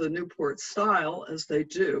adapting the Newport style as they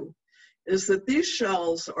do is that these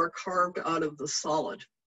shells are carved out of the solid.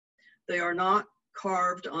 They are not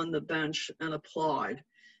carved on the bench and applied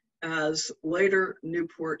as later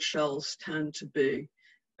Newport shells tend to be.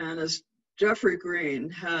 And as Jeffrey Green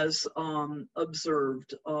has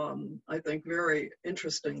observed, I think very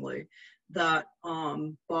interestingly, that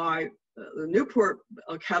by the Newport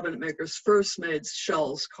cabinet makers first made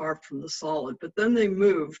shells carved from the solid, but then they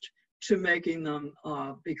moved to making them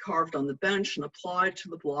be carved on the bench and applied to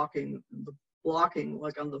the blocking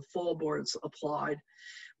like on the full boards applied,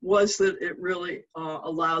 was that it really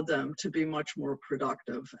allowed them to be much more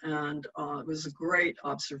productive. And it was a great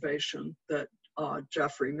observation that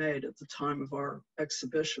Jeffrey made at the time of our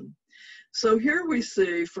exhibition. So here we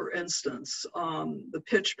see, for instance, the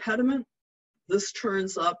pitch pediment. This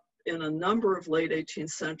turns up in a number of late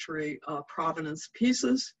 18th century Providence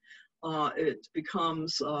pieces. It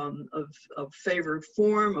becomes of favored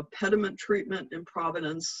form of pediment treatment in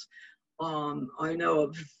Providence. I know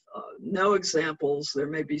of no examples, there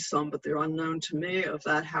may be some, but they're unknown to me, of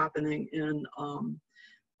that happening in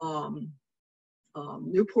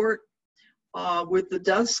Newport. With the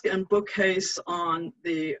desk and bookcase on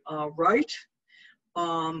the right,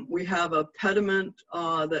 We have a pediment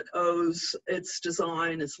that owes its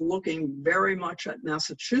design. It's looking very much at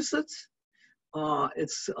Massachusetts.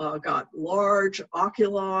 It's got large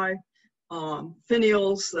oculi,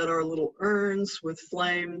 finials that are little urns with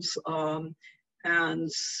flames.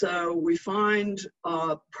 And so we find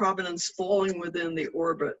Providence falling within the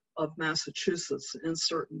orbit of Massachusetts in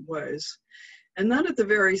certain ways. And then at the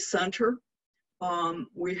very center,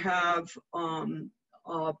 we have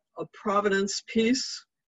a Providence piece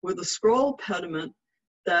with a scroll pediment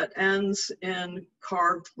that ends in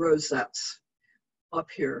carved rosettes up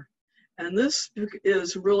here. And this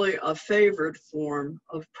is really a favored form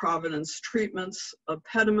of Providence treatments of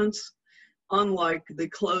pediments, unlike the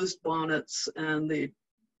closed bonnets and the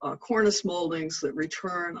cornice moldings that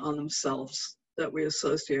return on themselves that we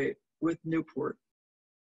associate with Newport.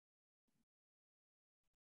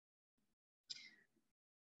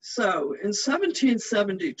 So in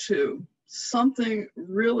 1772, something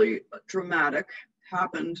really dramatic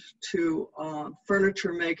happened to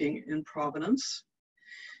furniture making in Providence.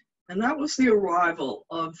 And that was the arrival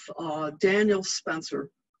of Daniel Spencer.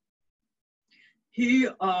 He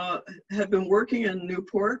had been working in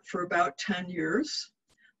Newport for about 10 years.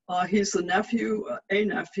 He's a nephew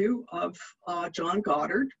of John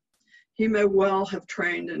Goddard. He may well have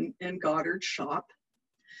trained in Goddard's shop.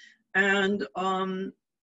 And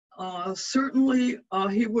certainly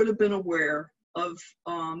he would have been aware of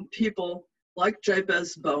people like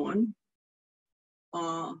Jabez Bowen,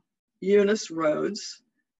 Eunice Rhodes,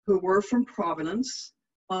 who were from Providence,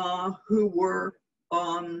 who were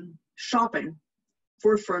shopping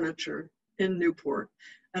for furniture in Newport.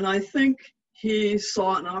 And I think he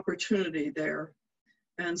saw an opportunity there.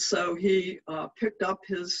 And so he picked up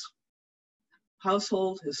his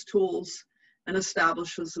household, his tools, and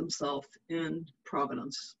establishes himself in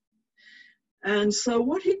Providence. And so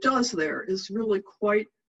what he does there is really quite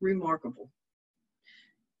remarkable.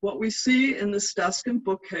 What we see in this desk and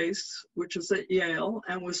bookcase, which is at Yale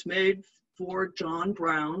and was made for John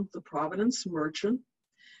Brown, the Providence merchant,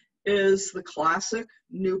 is the classic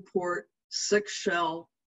Newport 6-shell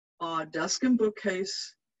desk and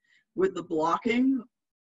bookcase with the blocking,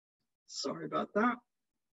 sorry about that,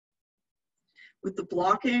 with the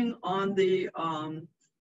blocking on the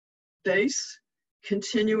base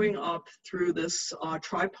continuing up through this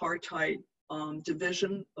tripartite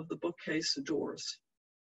division of the bookcase doors.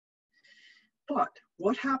 But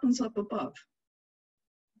what happens up above?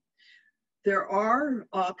 There are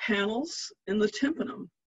panels in the tympanum,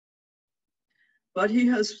 but he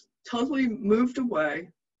has totally moved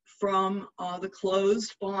away from the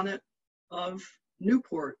closed bonnet of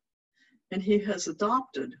Newport, and he has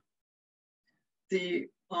adopted the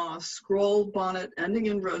scroll bonnet ending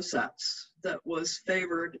in rosettes that was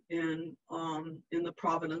favored in the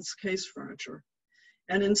Providence case furniture.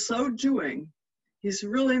 And in so doing, he's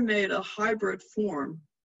really made a hybrid form,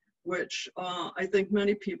 which I think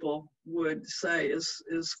many people would say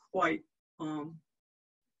is quite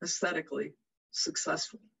aesthetically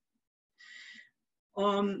successful.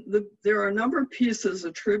 There are a number of pieces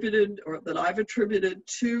attributed, or that I've attributed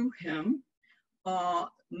to him.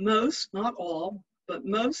 Most, not all, but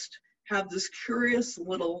most have this curious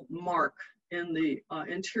little mark in the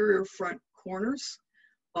interior front corners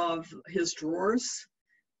of his drawers.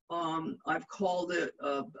 I've called it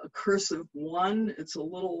a cursive one. It's a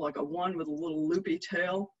little like a one with a little loopy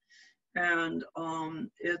tail. And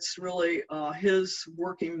it's really his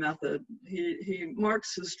working method. He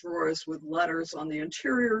marks his drawers with letters on the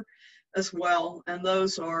interior as well. And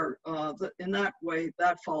those are, in that way,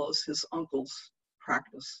 that follows his uncle's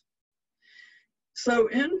practice. So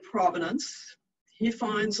in Providence, he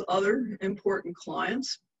finds other important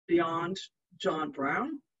clients beyond John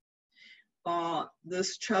Brown.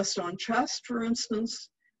 This chest on chest, for instance,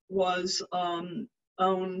 was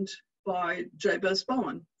owned by Jabez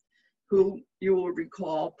Bowen, who you will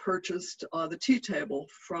recall purchased the tea table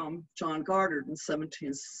from John Goddard in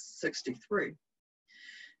 1763.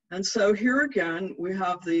 And so here again, we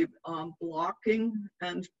have the blocking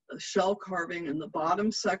and shell carving in the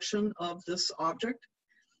bottom section of this object.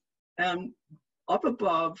 And up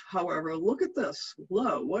above, however, look at this.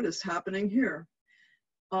 Whoa, what is happening here?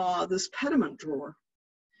 This pediment drawer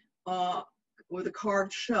with a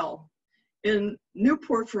carved shell. In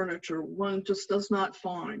Newport furniture, one just does not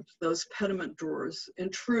find those pediment drawers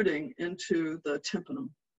intruding into the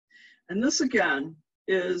tympanum. And this again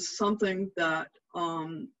is something that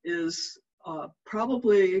is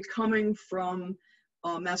probably coming from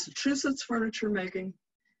Massachusetts furniture making.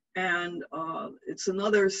 And it's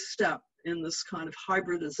another step in this kind of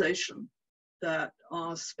hybridization that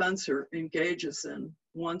Spencer engages in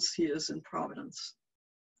once he is in Providence.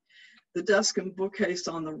 The desk and bookcase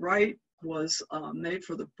on the right was made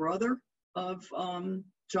for the brother of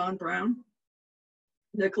John Brown,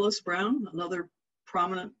 Nicholas Brown, another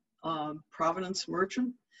prominent Providence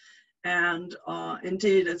merchant. And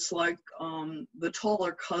indeed, it's like the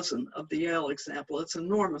taller cousin of the Yale example. It's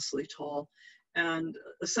enormously tall and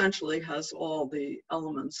essentially has all the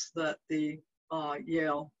elements that the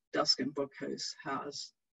Yale desk and bookcase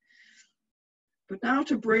has. But now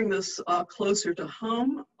to bring this closer to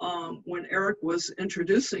home, when Eric was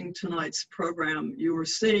introducing tonight's program, you were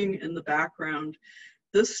seeing in the background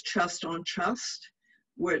this chest on chest,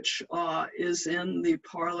 which is in the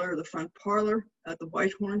parlor, the front parlor at the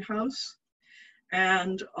Whitehorne House.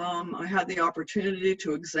 And I had the opportunity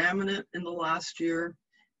to examine it in the last year.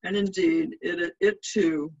 And indeed, it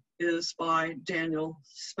too is by Daniel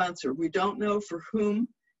Spencer. We don't know for whom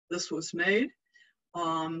this was made,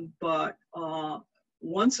 but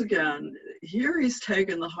once again, here he's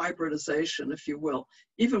taken the hybridization, if you will,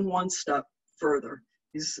 even one step further.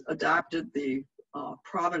 He's adapted the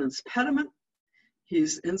Providence pediment.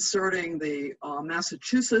 He's inserting the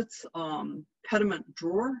Massachusetts pediment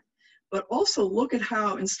drawer, but also look at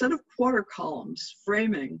how instead of quarter columns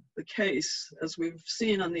framing the case, as we've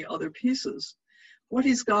seen on the other pieces, what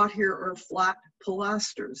he's got here are flat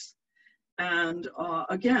pilasters. And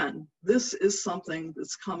again, this is something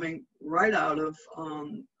that's coming right out of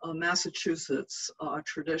a Massachusetts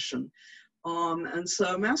tradition. And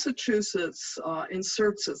so Massachusetts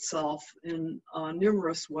inserts itself in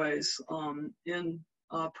numerous ways in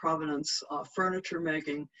Providence furniture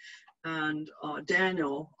making, and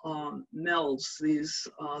Daniel melds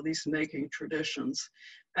these making traditions.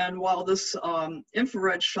 And while this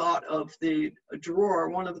infrared shot of the drawer,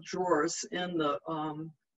 one of the drawers in the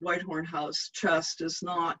Whitehorne House chest, is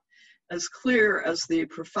not as clear as the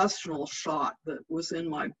professional shot that was in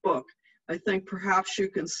my book, I think perhaps you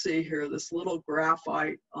can see here this little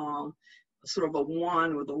graphite, sort of a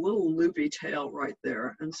one with a little loopy tail right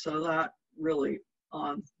there. And so that really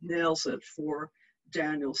nails it for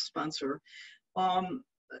Daniel Spencer.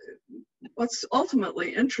 What's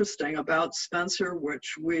ultimately interesting about Spencer,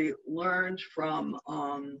 which we learned from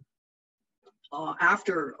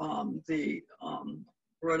after the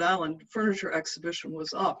Rhode Island Furniture Exhibition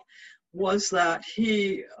was up, was that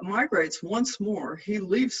he migrates once more. He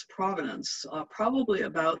leaves Providence probably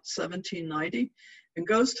about 1790 and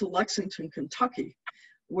goes to Lexington, Kentucky,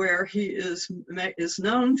 where he is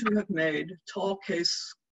known to have made tall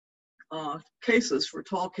cases for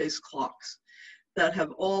tall case clocks that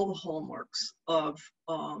have all the hallmarks of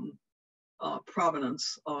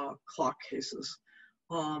Providence clock cases.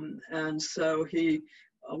 And so he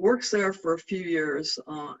works there for a few years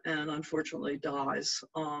and unfortunately dies.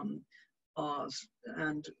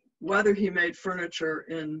 And whether he made furniture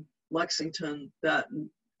in Lexington that,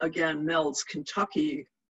 again, melds Kentucky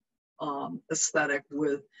aesthetic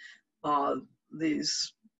with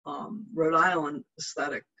these Rhode Island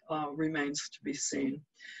aesthetic remains to be seen.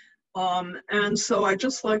 And so I'd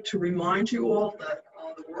just like to remind you all that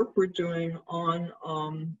the work we're doing on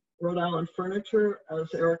Rhode Island furniture,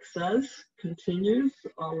 as Eric says, continues.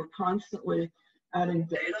 We're constantly adding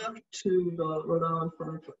data to the Rhode Island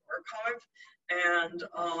Furniture Archive, and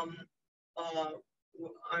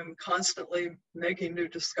I'm constantly making new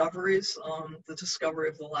discoveries. The discovery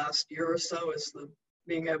of the last year or so is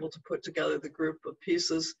being able to put together the group of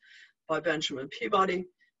pieces by Benjamin Peabody,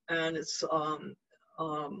 and it's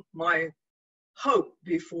my hope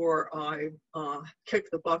before I kick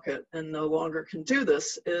the bucket and no longer can do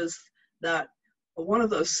this is that one of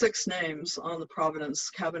those 6 names on the Providence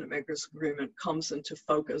Cabinet Makers Agreement comes into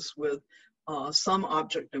focus with some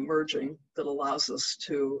object emerging that allows us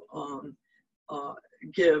to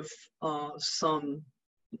give some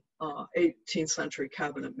 18th century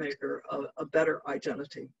cabinet maker a better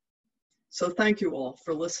identity. So thank you all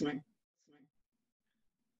for listening.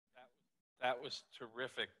 That was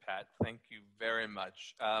terrific, Pat. Thank you very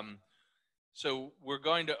much. So we're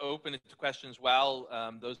going to open it to questions. While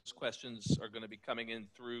those questions are going to be coming in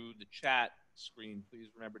through the chat screen, please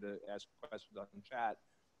remember to ask questions on the chat.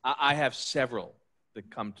 I have several that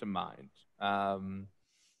come to mind. I've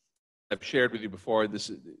shared with you before,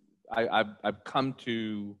 I've come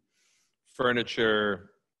to furniture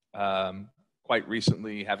quite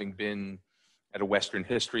recently, having been at a Western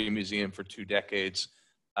History Museum for 2 decades.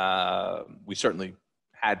 We certainly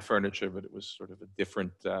had furniture, but it was sort of a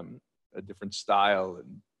different style,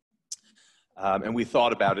 and we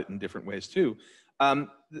thought about it in different ways too.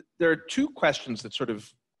 There are 2 questions that sort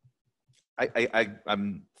of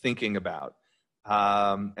I'm thinking about,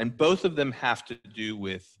 and both of them have to do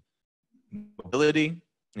with mobility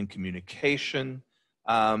and communication.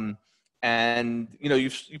 And, you know,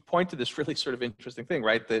 you point to this really sort of interesting thing,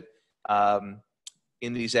 right? That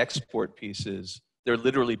in these export pieces, they're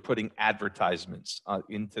literally putting advertisements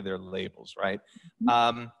into their labels, right?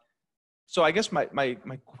 So I guess my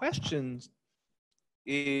question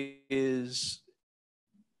is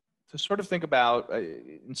to sort of think about,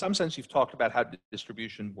 in some sense, you've talked about how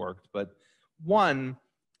distribution worked, but one,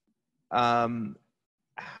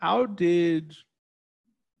 how did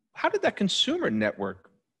that consumer network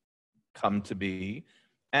come to be,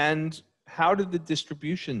 and how did the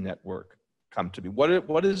distribution network come to be?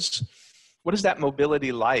 What is that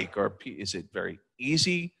mobility like? Or is it very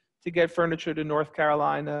easy to get furniture to North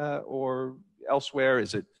Carolina or elsewhere?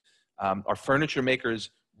 Is it are furniture makers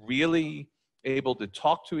really able to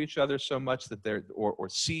talk to each other so much that they're or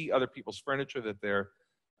see other people's furniture that they're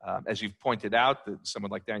as you've pointed out, that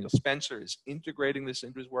someone like Daniel Spencer is integrating this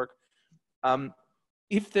into his work?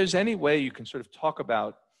 If there's any way you can sort of talk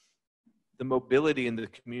about the mobility and the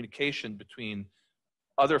communication between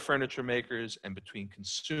other furniture makers and between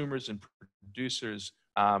consumers and producers,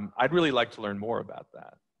 I'd really like to learn more about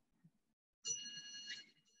that.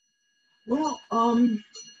 Well,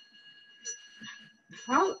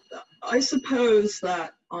 I suppose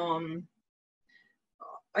that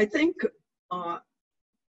I think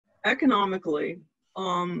economically,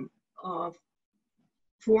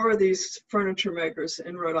 for these furniture makers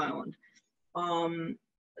in Rhode Island,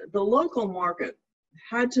 the local market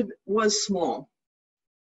was small,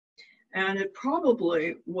 and it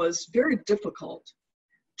probably was very difficult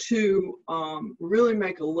to really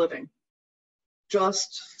make a living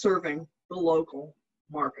just serving the local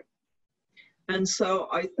market. And so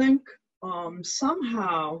I think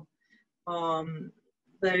somehow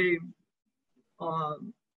they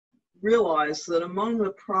realized that among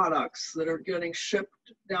the products that are getting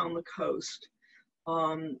shipped down the coast,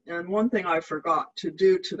 and one thing I forgot to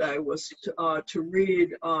do today was to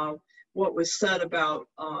read what was said about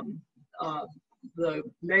the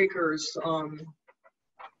makers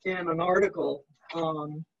in an article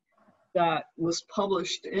that was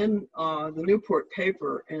published in the Newport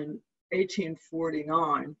paper in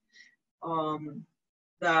 1849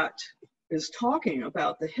 that is talking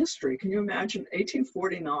about the history. Can you imagine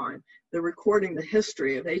 1849, they're recording the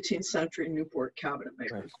history of 18th century Newport cabinet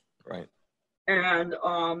makers. Right. And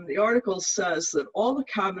the article says that all the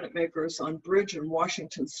cabinet makers on Bridge and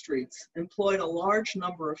Washington streets employed a large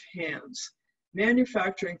number of hands,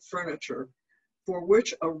 manufacturing furniture for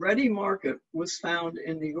which a ready market was found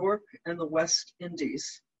in New York and the West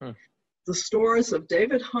Indies. The stores of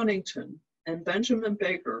David Huntington and Benjamin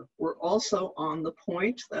Baker were also on the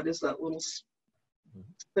Point, that is that little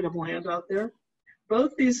bit of land out there.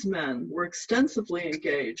 Both these men were extensively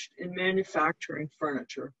engaged in manufacturing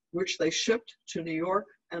furniture, which they shipped to New York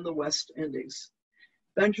and the West Indies.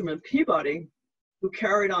 Benjamin Peabody, who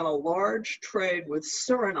carried on a large trade with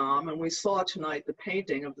Suriname, and we saw tonight the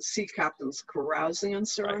painting of the sea captains carousing in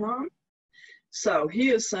Suriname. So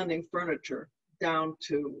he is sending furniture down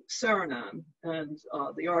to Suriname, and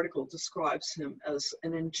the article describes him as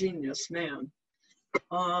an ingenious man.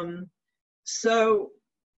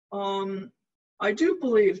 I do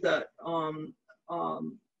believe that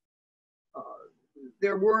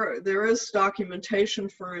there is documentation,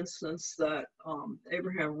 for instance, that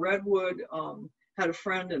Abraham Redwood had a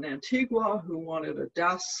friend in Antigua who wanted a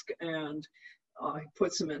desk, and he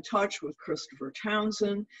puts him in touch with Christopher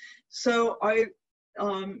Townsend. So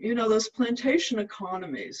you know, those plantation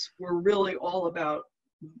economies were really all about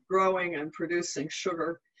growing and producing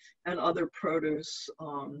sugar and other produce,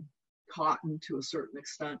 cotton to a certain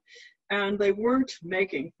extent. And they weren't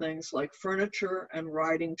making things like furniture and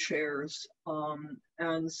riding chairs.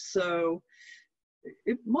 And so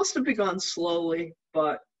it must have begun slowly,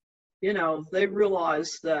 but you know, they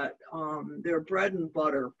realized that their bread and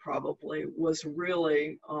butter probably was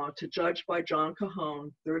really, to judge by John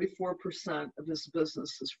Cajon, 34% of his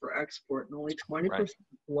business is for export and only 20%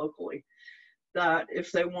 locally. That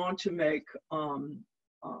if they want to make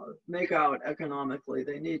out economically,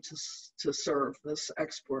 they need to serve this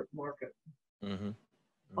export market. And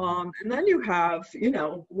then you have, you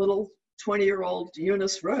know, little 20-year-old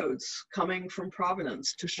Eunice Rhodes coming from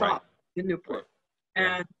Providence to shop in Newport.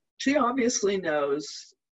 And she obviously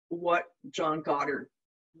knows what John Goddard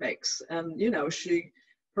makes. And, you know,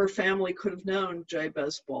 her family could have known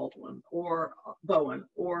Jabez Baldwin or Bowen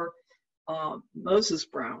or Moses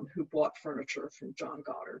Brown, who bought furniture from John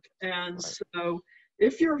Goddard. And so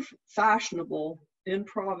if you're fashionable in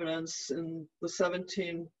Providence in the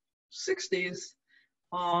 1760s,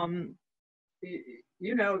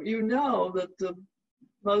 you know that the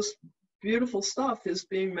most beautiful stuff is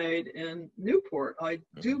being made in Newport, I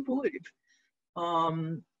do believe.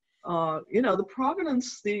 The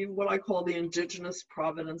Providence, what I call the indigenous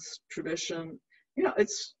Providence tradition,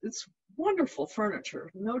 it's wonderful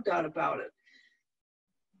furniture, no doubt about it.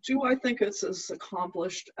 Do I think it's as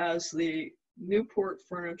accomplished as the Newport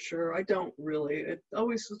furniture? I don't really.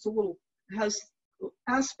 Has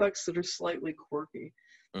aspects that are slightly quirky.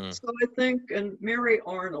 So I think, and Mary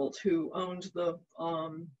Arnold, who owned the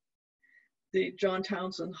John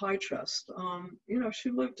Townsend High Chest, she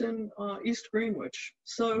lived in East Greenwich.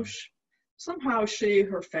 So somehow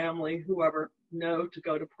her family, whoever, know to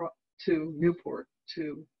go to Newport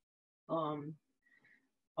to,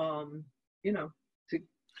 to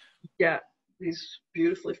get these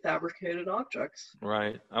beautifully fabricated objects.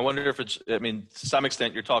 Right. I wonder if to some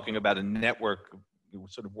extent you're talking about a network,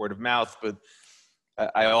 sort of word of mouth, but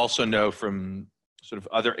I also know from sort of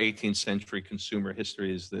other 18th century consumer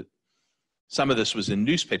histories that some of this was in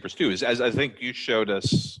newspapers too. As I think you showed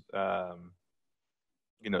us,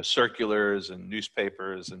 circulars and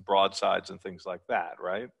newspapers and broadsides and things like that,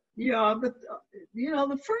 right? Yeah, but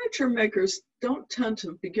the furniture makers don't tend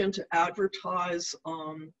to begin to advertise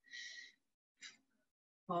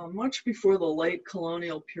much before the late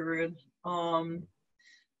colonial period. When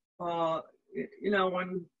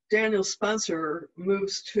Daniel Spencer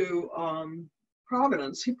moves to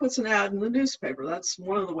Providence, he puts an ad in the newspaper. That's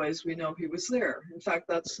one of the ways we know he was there. In fact,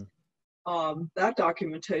 that's that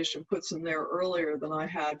documentation puts him there earlier than I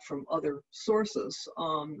had from other sources,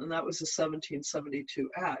 and that was a 1772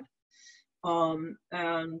 ad.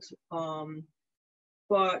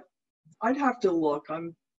 But I'd have to look.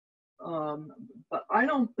 But I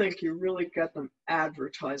don't think you really get them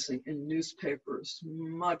advertising in newspapers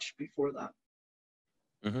much before that.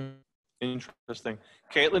 Mm-hmm. Interesting.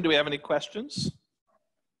 Caitlin, do we have any questions?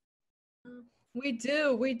 We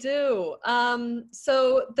do.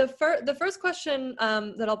 So the first question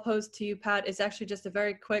that I'll pose to you, Pat, is actually just a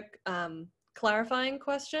very quick clarifying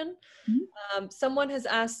question. Mm-hmm. Someone has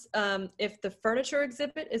asked if the furniture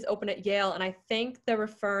exhibit is open at Yale, and I think they're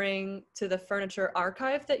referring to the furniture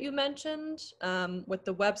archive that you mentioned with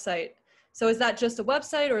the website. So is that just a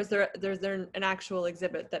website, or is there an actual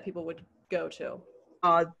exhibit that people would go to?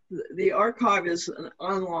 The archive is an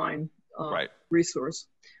online right. resource.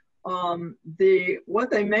 What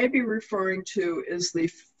they may be referring to is the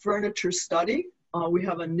furniture study. We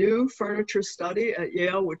have a new furniture study at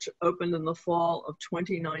Yale, which opened in the fall of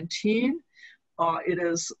 2019. It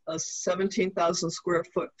is a 17,000 square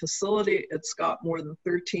foot facility. It's got more than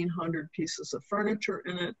 1,300 pieces of furniture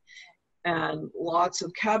in it, and lots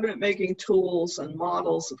of cabinet making tools and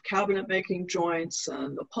models of cabinet making joints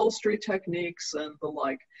and upholstery techniques and the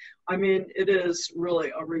like. I mean, it is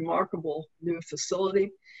really a remarkable new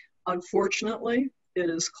facility. Unfortunately,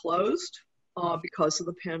 it is closed because of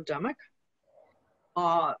the pandemic.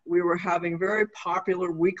 We were having very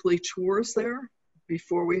popular weekly tours there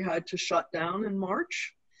before we had to shut down in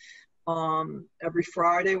March. Every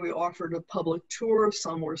Friday we offered a public tour.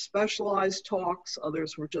 Some were specialized talks,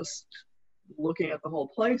 others were just looking at the whole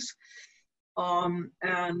place. At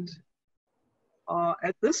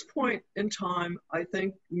this point in time, I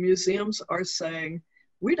think museums are saying,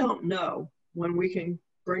 we don't know when we can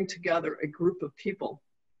bring together a group of people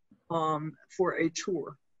for a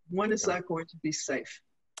tour. When is that going to be safe?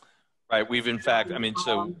 Right. We've in fact,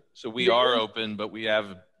 so we are open, but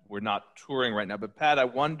we're not touring right now. But Pat, I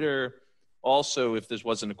wonder also if this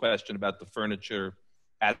wasn't a question about the furniture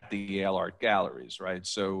at the Yale Art Galleries, right?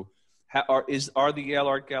 So are the Yale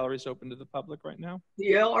Art Galleries open to the public right now? The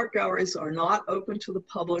Yale Art Galleries are not open to the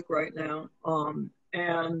public right now.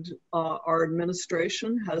 And our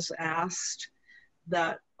administration has asked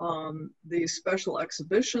that the special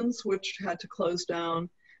exhibitions, which had to close down,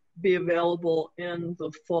 be available in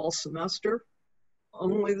the fall semester.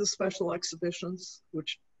 Only the special exhibitions,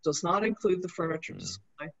 which does not include the furniture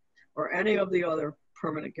display or any of the other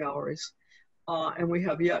permanent galleries. And we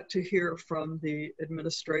have yet to hear from the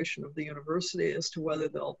administration of the university as to whether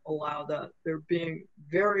they'll allow that. They're being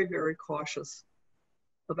very, very cautious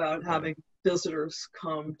about having visitors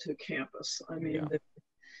come to campus. I mean, they're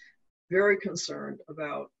very concerned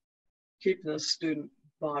about keeping the student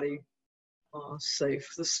body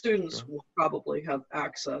safe. The students will probably have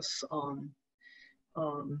access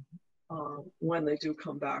when they do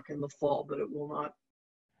come back in the fall, but it will not,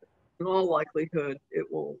 in all likelihood, it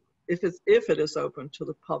will, if it is open to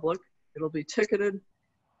the public, it'll be ticketed,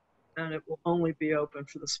 and it will only be open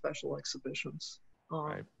for the special exhibitions.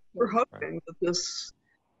 We're hoping that this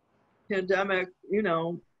pandemic,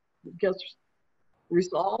 gets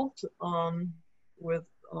resolved with,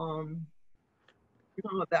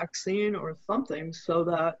 a vaccine or something so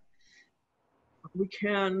that we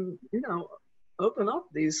can, open up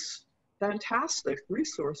these fantastic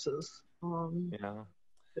resources to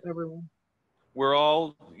everyone. We're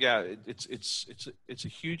all, it's a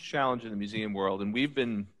huge challenge in the museum world, and we've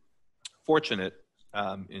been fortunate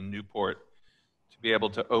in Newport to be able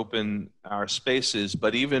to open our spaces,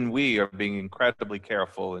 but even we are being incredibly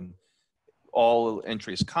careful, and all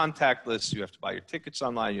entry is contactless. You have to buy your tickets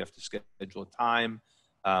online. You have to schedule a time.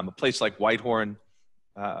 A place like Whitehorne,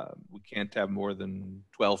 we can't have more than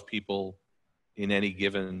 12 people in any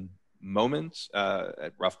given moment.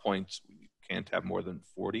 At rough points, we can't have more than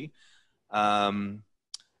 40.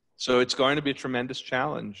 So it's going to be a tremendous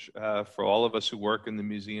challenge for all of us who work in the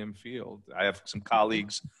museum field. I have some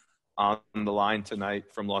colleagues on the line tonight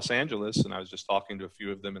from Los Angeles, and I was just talking to a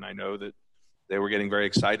few of them, and I know that they were getting very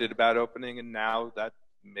excited about opening, and now that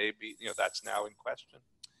may be, that's now in question.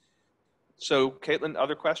 So, Caitlin,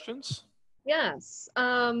 other questions? Yes.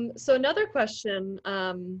 So another question.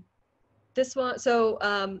 This one. So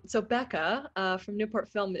Becca from Newport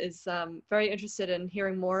Film is very interested in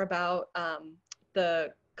hearing more about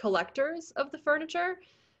the collectors of the furniture.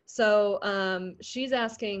 So she's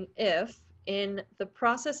asking if, in the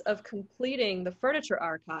process of completing the furniture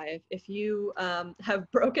archive, if you have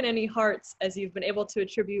broken any hearts as you've been able to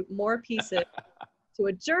attribute more pieces to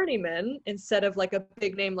a journeyman instead of like a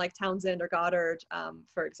big name like Townsend or Goddard,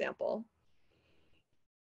 for example.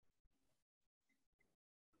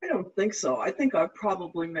 I don't think so. I think I've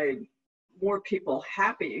probably made more people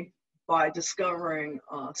happy by discovering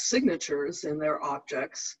signatures in their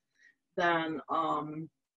objects than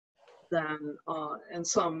and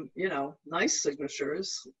some, nice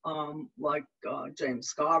signatures like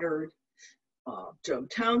James Goddard, Joe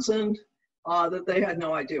Townsend, that they had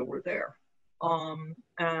no idea were there. Or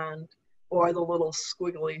the little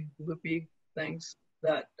squiggly loopy things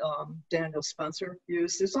that Daniel Spencer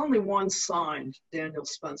used. There's only one signed Daniel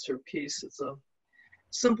Spencer piece. It's a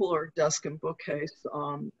simpler desk and bookcase,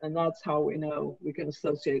 and that's how we know we can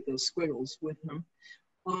associate those squiggles with him,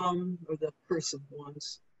 or the cursive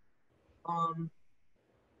ones.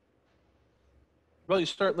 Well, you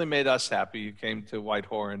certainly made us happy. You came to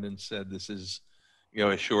Whitehorne and said, this is,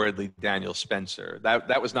 assuredly Daniel Spencer.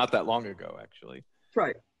 That was not that long ago, actually.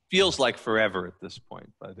 Right. Feels like forever at this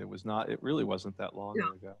point, but it was not. It really wasn't that long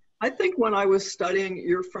ago. I think when I was studying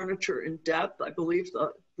your furniture in depth, I believe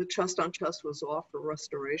the chest on chest was off for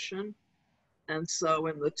restoration. And so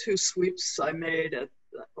in the 2 sweeps I made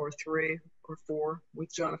or 3 or 4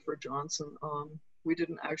 with Jennifer Johnson, we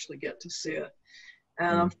didn't actually get to see it.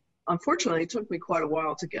 And unfortunately, it took me quite a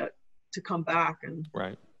while to come back and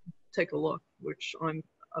take a look, which I'm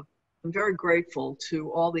very grateful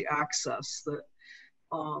to all the access that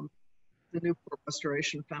the Newport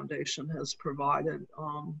Restoration Foundation has provided,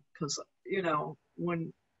 because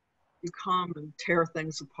when you come and tear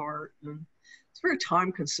things apart, and it's very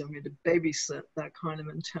time consuming to babysit that kind of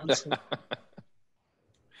intense work.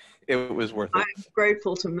 It was worth it. I'm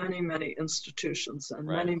grateful to many, many institutions and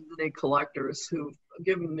many, many collectors who've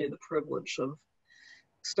given me the privilege of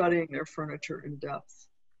studying their furniture in depth.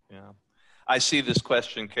 Yeah. I see this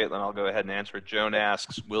question, Caitlin. I'll go ahead and answer it. Joan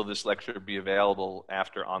asks, will this lecture be available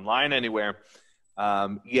after online anywhere?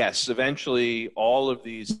 Yes, eventually all of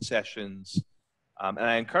these sessions, and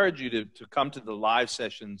I encourage you to come to the live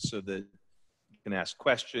sessions so that you can ask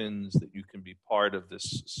questions, that you can be part of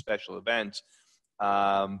this special event.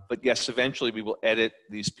 But yes, eventually we will edit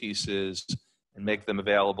these pieces and make them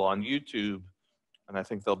available on YouTube. And I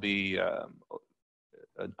think they'll be a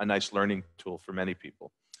nice learning tool for many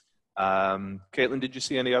people. Caitlin, did you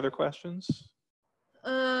see any other questions?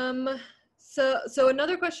 So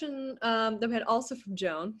another question that we had also from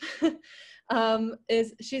Joan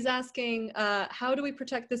is she's asking, how do we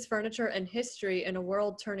protect this furniture and history in a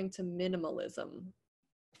world turning to minimalism?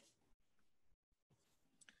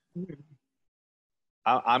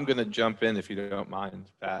 I'm going to jump in if you don't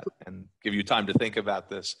mind, Pat, and give you time to think about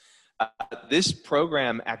this. This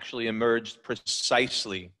program actually emerged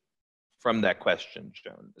precisely from that question,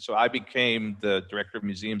 Joan. So I became the director of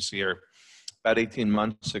museums here about 18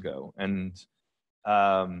 months ago, and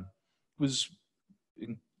was,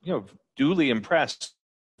 duly impressed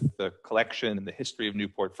with the collection and the history of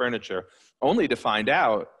Newport furniture, only to find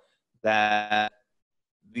out that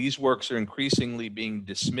these works are increasingly being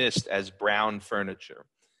dismissed as brown furniture,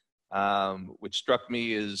 which struck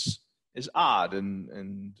me as odd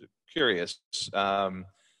and curious.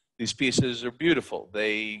 These pieces are beautiful.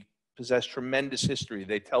 They possess tremendous history.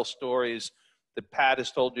 They tell stories that Pat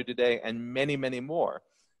has told you today, and many, many more.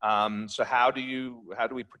 So how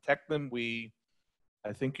do we protect them? We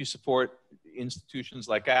I think you support institutions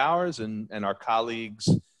like ours and our colleagues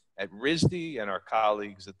at RISD and our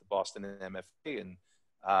colleagues at the Boston MFA, and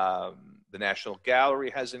the National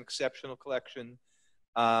Gallery has an exceptional collection,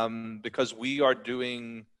 because we are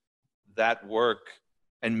doing that work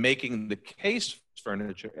and making the case for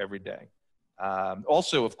furniture every day.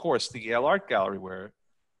 Also, of course, the Yale Art Gallery, where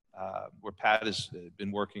Pat has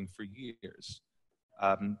been working for years.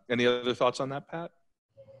 Any other thoughts on that, Pat?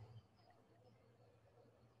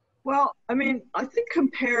 Well, I mean, I think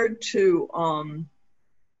compared to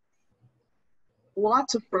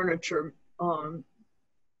lots of furniture,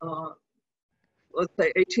 let's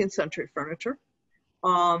say 18th century furniture,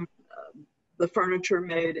 the furniture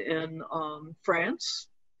made in France,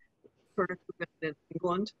 furniture made in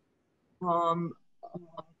England, American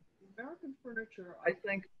furniture, I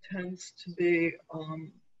think, tends to be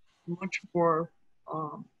much more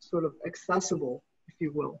sort of accessible, if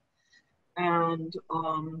you will. And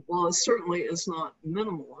while it certainly is not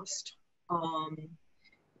minimalist,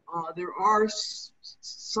 there are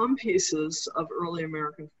some pieces of early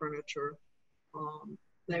American furniture.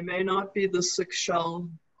 They may not be the 6-shelf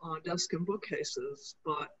desk and bookcases,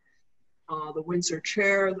 but the Windsor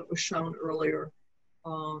chair that was shown earlier,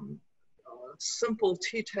 simple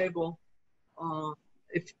tea table.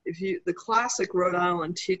 The classic Rhode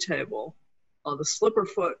Island tea table, the slipper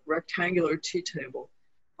foot rectangular tea table,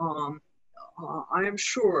 I am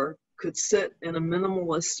sure could sit in a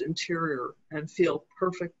minimalist interior and feel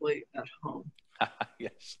perfectly at home.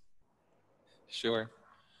 Yes, sure.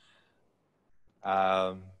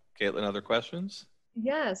 Caitlin, other questions?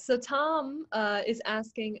 Yeah, so Tom is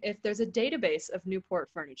asking if there's a database of Newport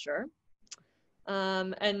furniture.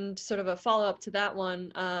 And sort of a follow-up to that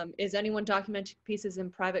one, is anyone documenting pieces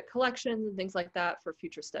in private collections and things like that for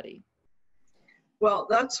future study? Well,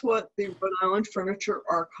 that's what the Rhode Island Furniture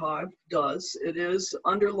Archive does. It is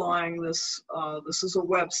underlying this, this is a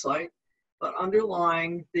website, but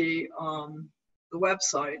underlying the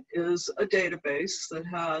website is a database that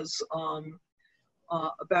has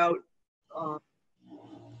about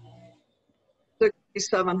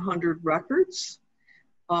 6,700 records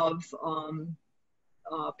of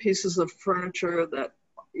pieces of furniture that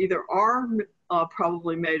either are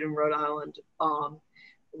probably made in Rhode Island,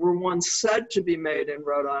 were once said to be made in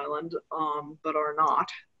Rhode Island, but are not,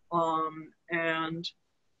 and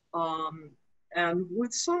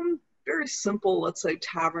with some very simple, let's say,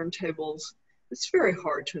 tavern tables, it's very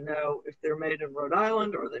hard to know if they're made in Rhode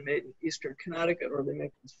Island or they're made in Eastern Connecticut or they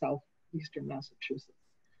make in Southeastern Massachusetts.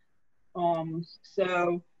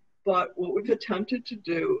 But what we've attempted to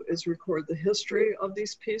do is record the history of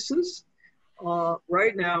these pieces.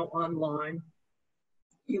 Right now online,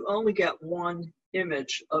 you only get one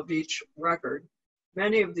image of each record.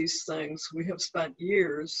 Many of these things, we have spent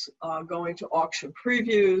years going to auction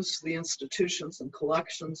previews, the institutions and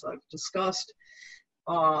collections I've discussed,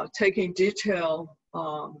 taking detailed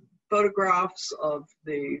photographs of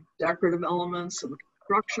the decorative elements and the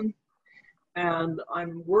construction. And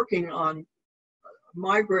I'm working on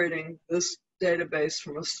migrating this database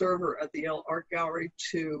from a server at the Yale Art Gallery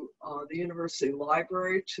to the University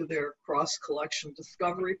Library to their cross-collection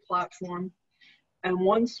discovery platform. And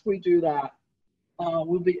once we do that,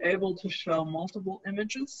 we'll be able to show multiple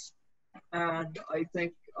images. And I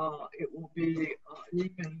think it will be an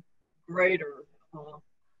even greater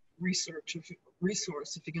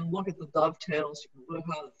resource if you can look at the dovetails, you can look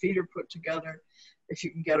how the feet are put together, if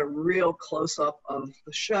you can get a real close-up of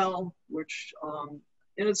the shell, which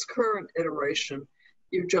in its current iteration,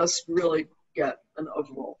 you just really get an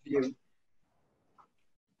overall view.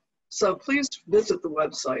 So please visit the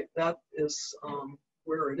website. That is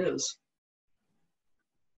where it is.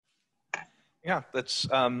 Yeah, that's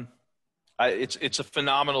it's a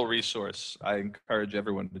phenomenal resource. I encourage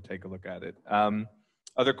everyone to take a look at it.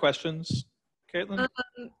 Other questions, Caitlin?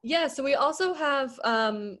 Yeah, so we also have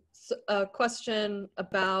a question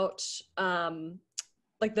about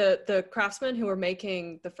like the craftsmen who are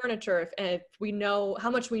making the furniture, if we know how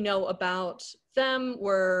much we know about them.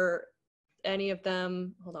 Were any of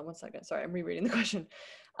them, hold on one second, sorry, I'm rereading the question.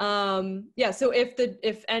 Yeah, so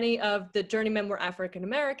if any of the journeymen were African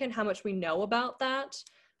American, how much we know about that,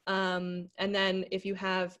 and then if you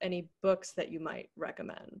have any books that you might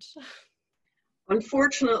recommend.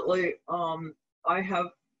 Unfortunately, I have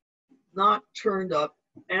not turned up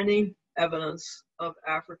any evidence of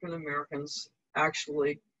African Americans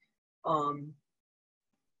actually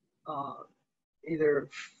either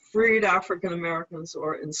freed African Americans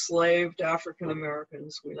or enslaved African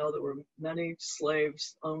Americans. We know there were many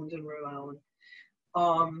slaves owned in Rhode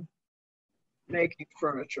Island making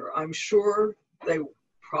furniture. I'm sure they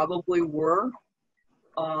probably were,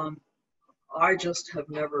 I just have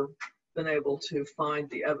never been able to find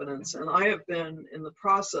the evidence. And I have been in the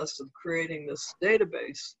process of creating this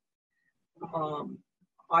database.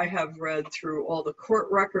 I have read through all the court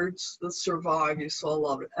records that survive. You saw a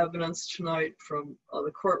lot of evidence tonight from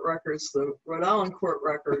the court records. The Rhode Island court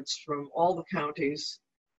records from all the counties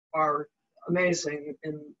are amazing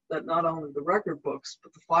in that not only the record books,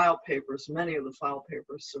 but the file papers, many of the file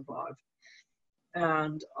papers survive.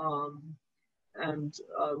 And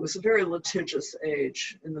it was a very litigious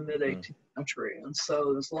age in the mid-18th century. And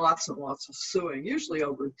so there's lots and lots of suing, usually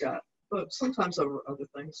over debt, but sometimes over other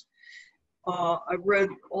things. I've read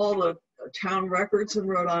all the town records in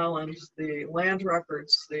Rhode Island, the land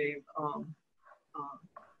records, the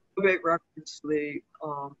probate records, the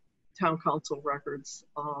town council records,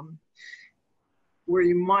 where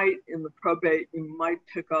you might, in the probate, you might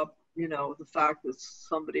pick up, you know, the fact that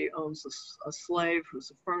somebody owns a slave who's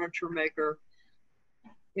a furniture maker.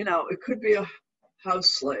 You know, it could be a house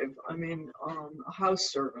slave, I mean, a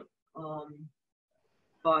house servant.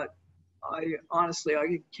 But I honestly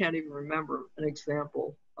can't even remember an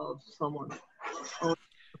example of someone owning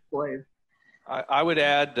a slave. I would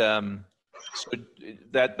add, so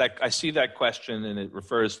that I see that question, and it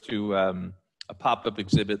refers to a pop-up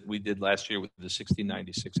exhibit we did last year with the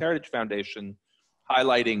 1696 Heritage Foundation,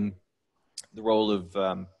 highlighting the role of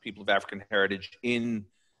people of African heritage in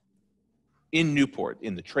Newport,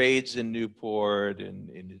 in the trades in Newport,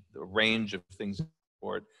 in the range of things in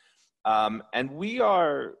Newport. And we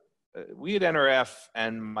at NRF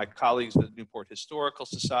and my colleagues at the Newport Historical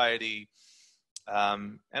Society,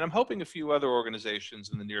 and I'm hoping a few other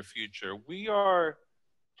organizations in the near future, we are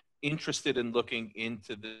interested in looking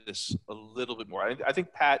into this a little bit more. I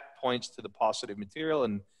think Pat points to the paucity of material,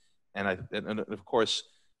 and of course,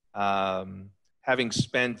 having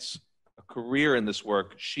spent a career in this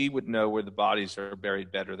work, she would know where the bodies are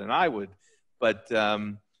buried better than I would. But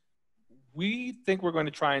we think we're going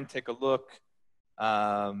to try and take a look,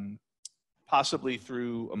 possibly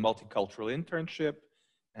through a multicultural internship,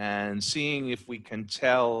 and seeing if we can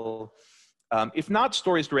tell, if not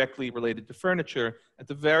stories directly related to furniture, at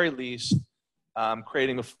the very least,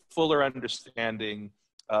 creating a fuller understanding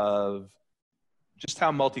of just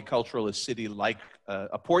how multicultural a city like,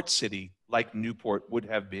 a port city like Newport would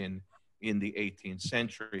have been in the 18th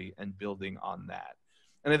century, and building on that.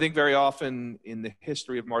 And I think very often in the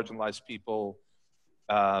history of marginalized people,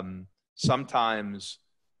 sometimes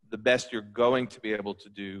the best you're going to be able to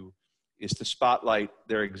do is to spotlight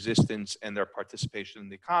their existence and their participation in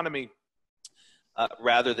the economy,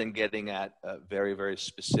 rather than getting at very, very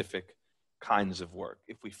specific kinds of work.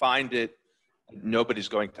 If we find it, nobody's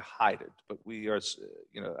going to hide it. But we are,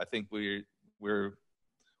 you know, I think we're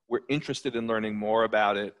interested in learning more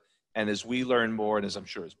about it. And as we learn more, and as I'm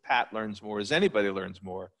sure as Pat learns more, as anybody learns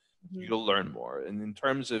more, you'll learn more. And in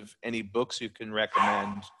terms of any books you can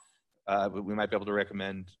recommend, we might be able to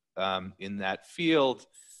recommend in that field,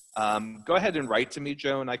 go ahead and write to me,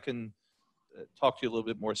 Joan. I can talk to you a little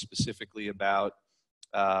bit more specifically about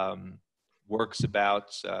works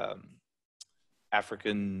about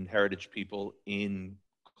African heritage people in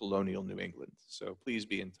colonial New England. So please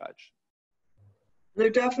be in touch. There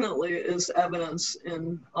definitely is evidence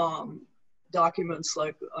in documents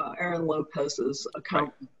like Aaron Lopez's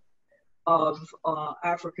account of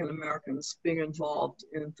African Americans being involved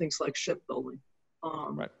in things like shipbuilding,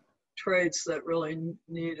 trades that really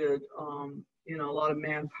needed, you know, a lot of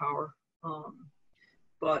manpower.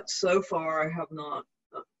 But so far, I have not.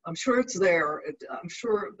 I'm sure it's there. I'm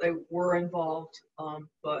sure they were involved,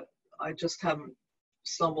 but I just haven't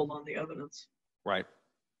stumbled on the evidence. Right.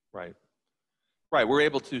 We're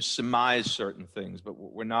able to surmise certain things, but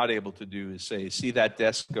what we're not able to do is say, see that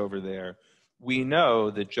desk over there. We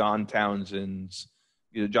know that John Townsend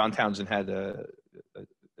had a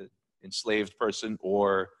enslaved person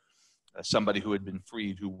or somebody who had been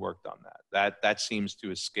freed who worked on that. That seems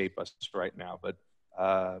to escape us right now, but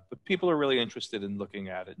people are really interested in looking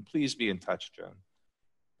at it. And please be in touch, Joan.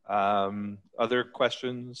 Other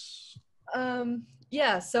questions?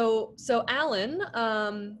 Yeah. So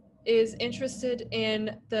Alan is interested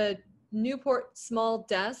in the Newport small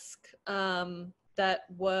desk that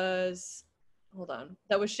was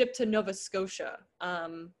shipped to Nova Scotia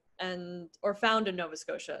or found in Nova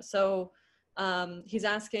Scotia. So he's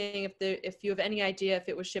asking if you have any idea if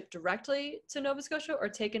it was shipped directly to Nova Scotia or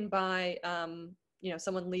taken by you know,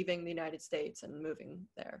 someone leaving the United States and moving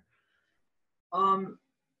there.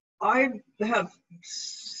 I have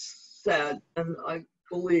said, and I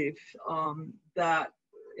believe that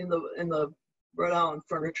in the Rhode Island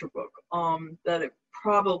Furniture book, that it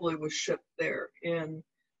probably was shipped there in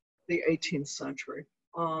the 18th century.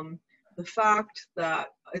 The fact that,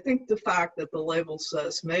 I think the fact that the label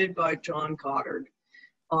says made by John Goddard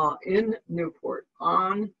in Newport,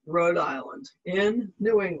 on Rhode Island, in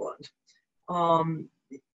New England,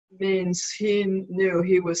 means he knew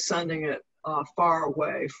he was sending it far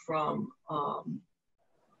away from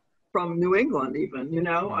New England even, you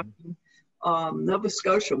know. I mean, Nova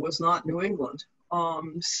Scotia was not New England.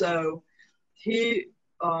 So he,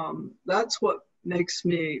 that's what makes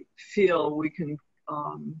me feel we can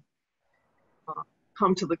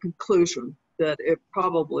come to the conclusion that it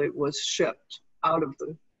probably was shipped out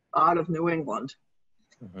of New England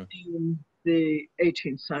in the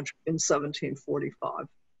 18th century, in 1745.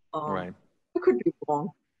 Right. I could be wrong,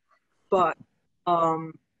 but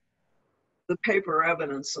the paper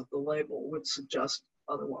evidence of the label would suggest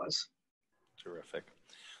otherwise. Terrific.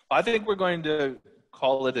 Well, I think we're going to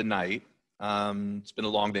call it a night. It's been a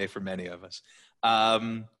long day for many of us.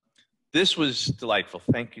 This was delightful.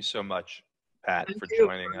 Thank you so much, Pat, for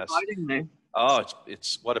joining us. Inviting me. Oh,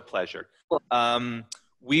 it's what a pleasure.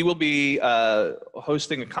 We will be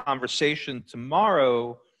hosting a conversation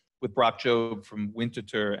tomorrow with Brock Jobe from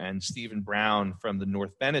Winterthur and Stephen Brown from the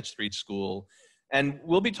North Bennett Street School. And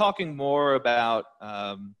we'll be talking more about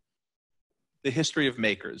the history of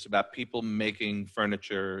makers, about people making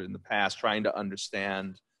furniture in the past, trying to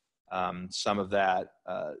understand some of that.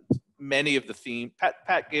 Many of the themes,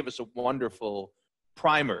 Pat gave us a wonderful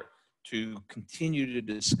primer to continue to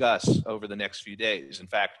discuss over the next few days. In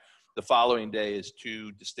fact, the following day is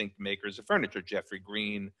two distinct makers of furniture, Jeffrey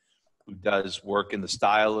Green, who does work in the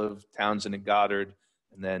style of Townsend and Goddard,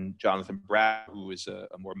 and then Jonathan Brad, who is a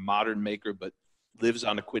more modern maker, but lives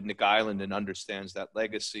on Aquidneck Island and understands that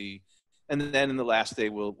legacy. And then in the last day,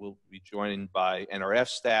 we'll be joined by NRF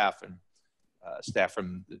staff and staff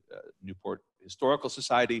from the Newport Historical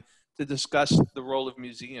Society to discuss the role of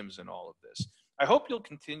museums in all of this. I hope you'll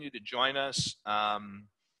continue to join us.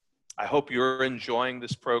 I hope you're enjoying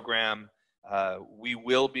this program. We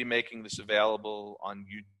will be making this available on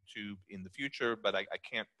YouTube in the future, but I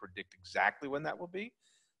can't predict exactly when that will be.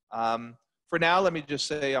 For now, let me just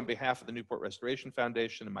say on behalf of the Newport Restoration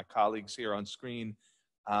Foundation and my colleagues here on screen,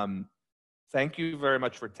 thank you very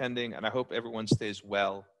much for attending, and I hope everyone stays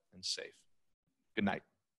well and safe. Good night.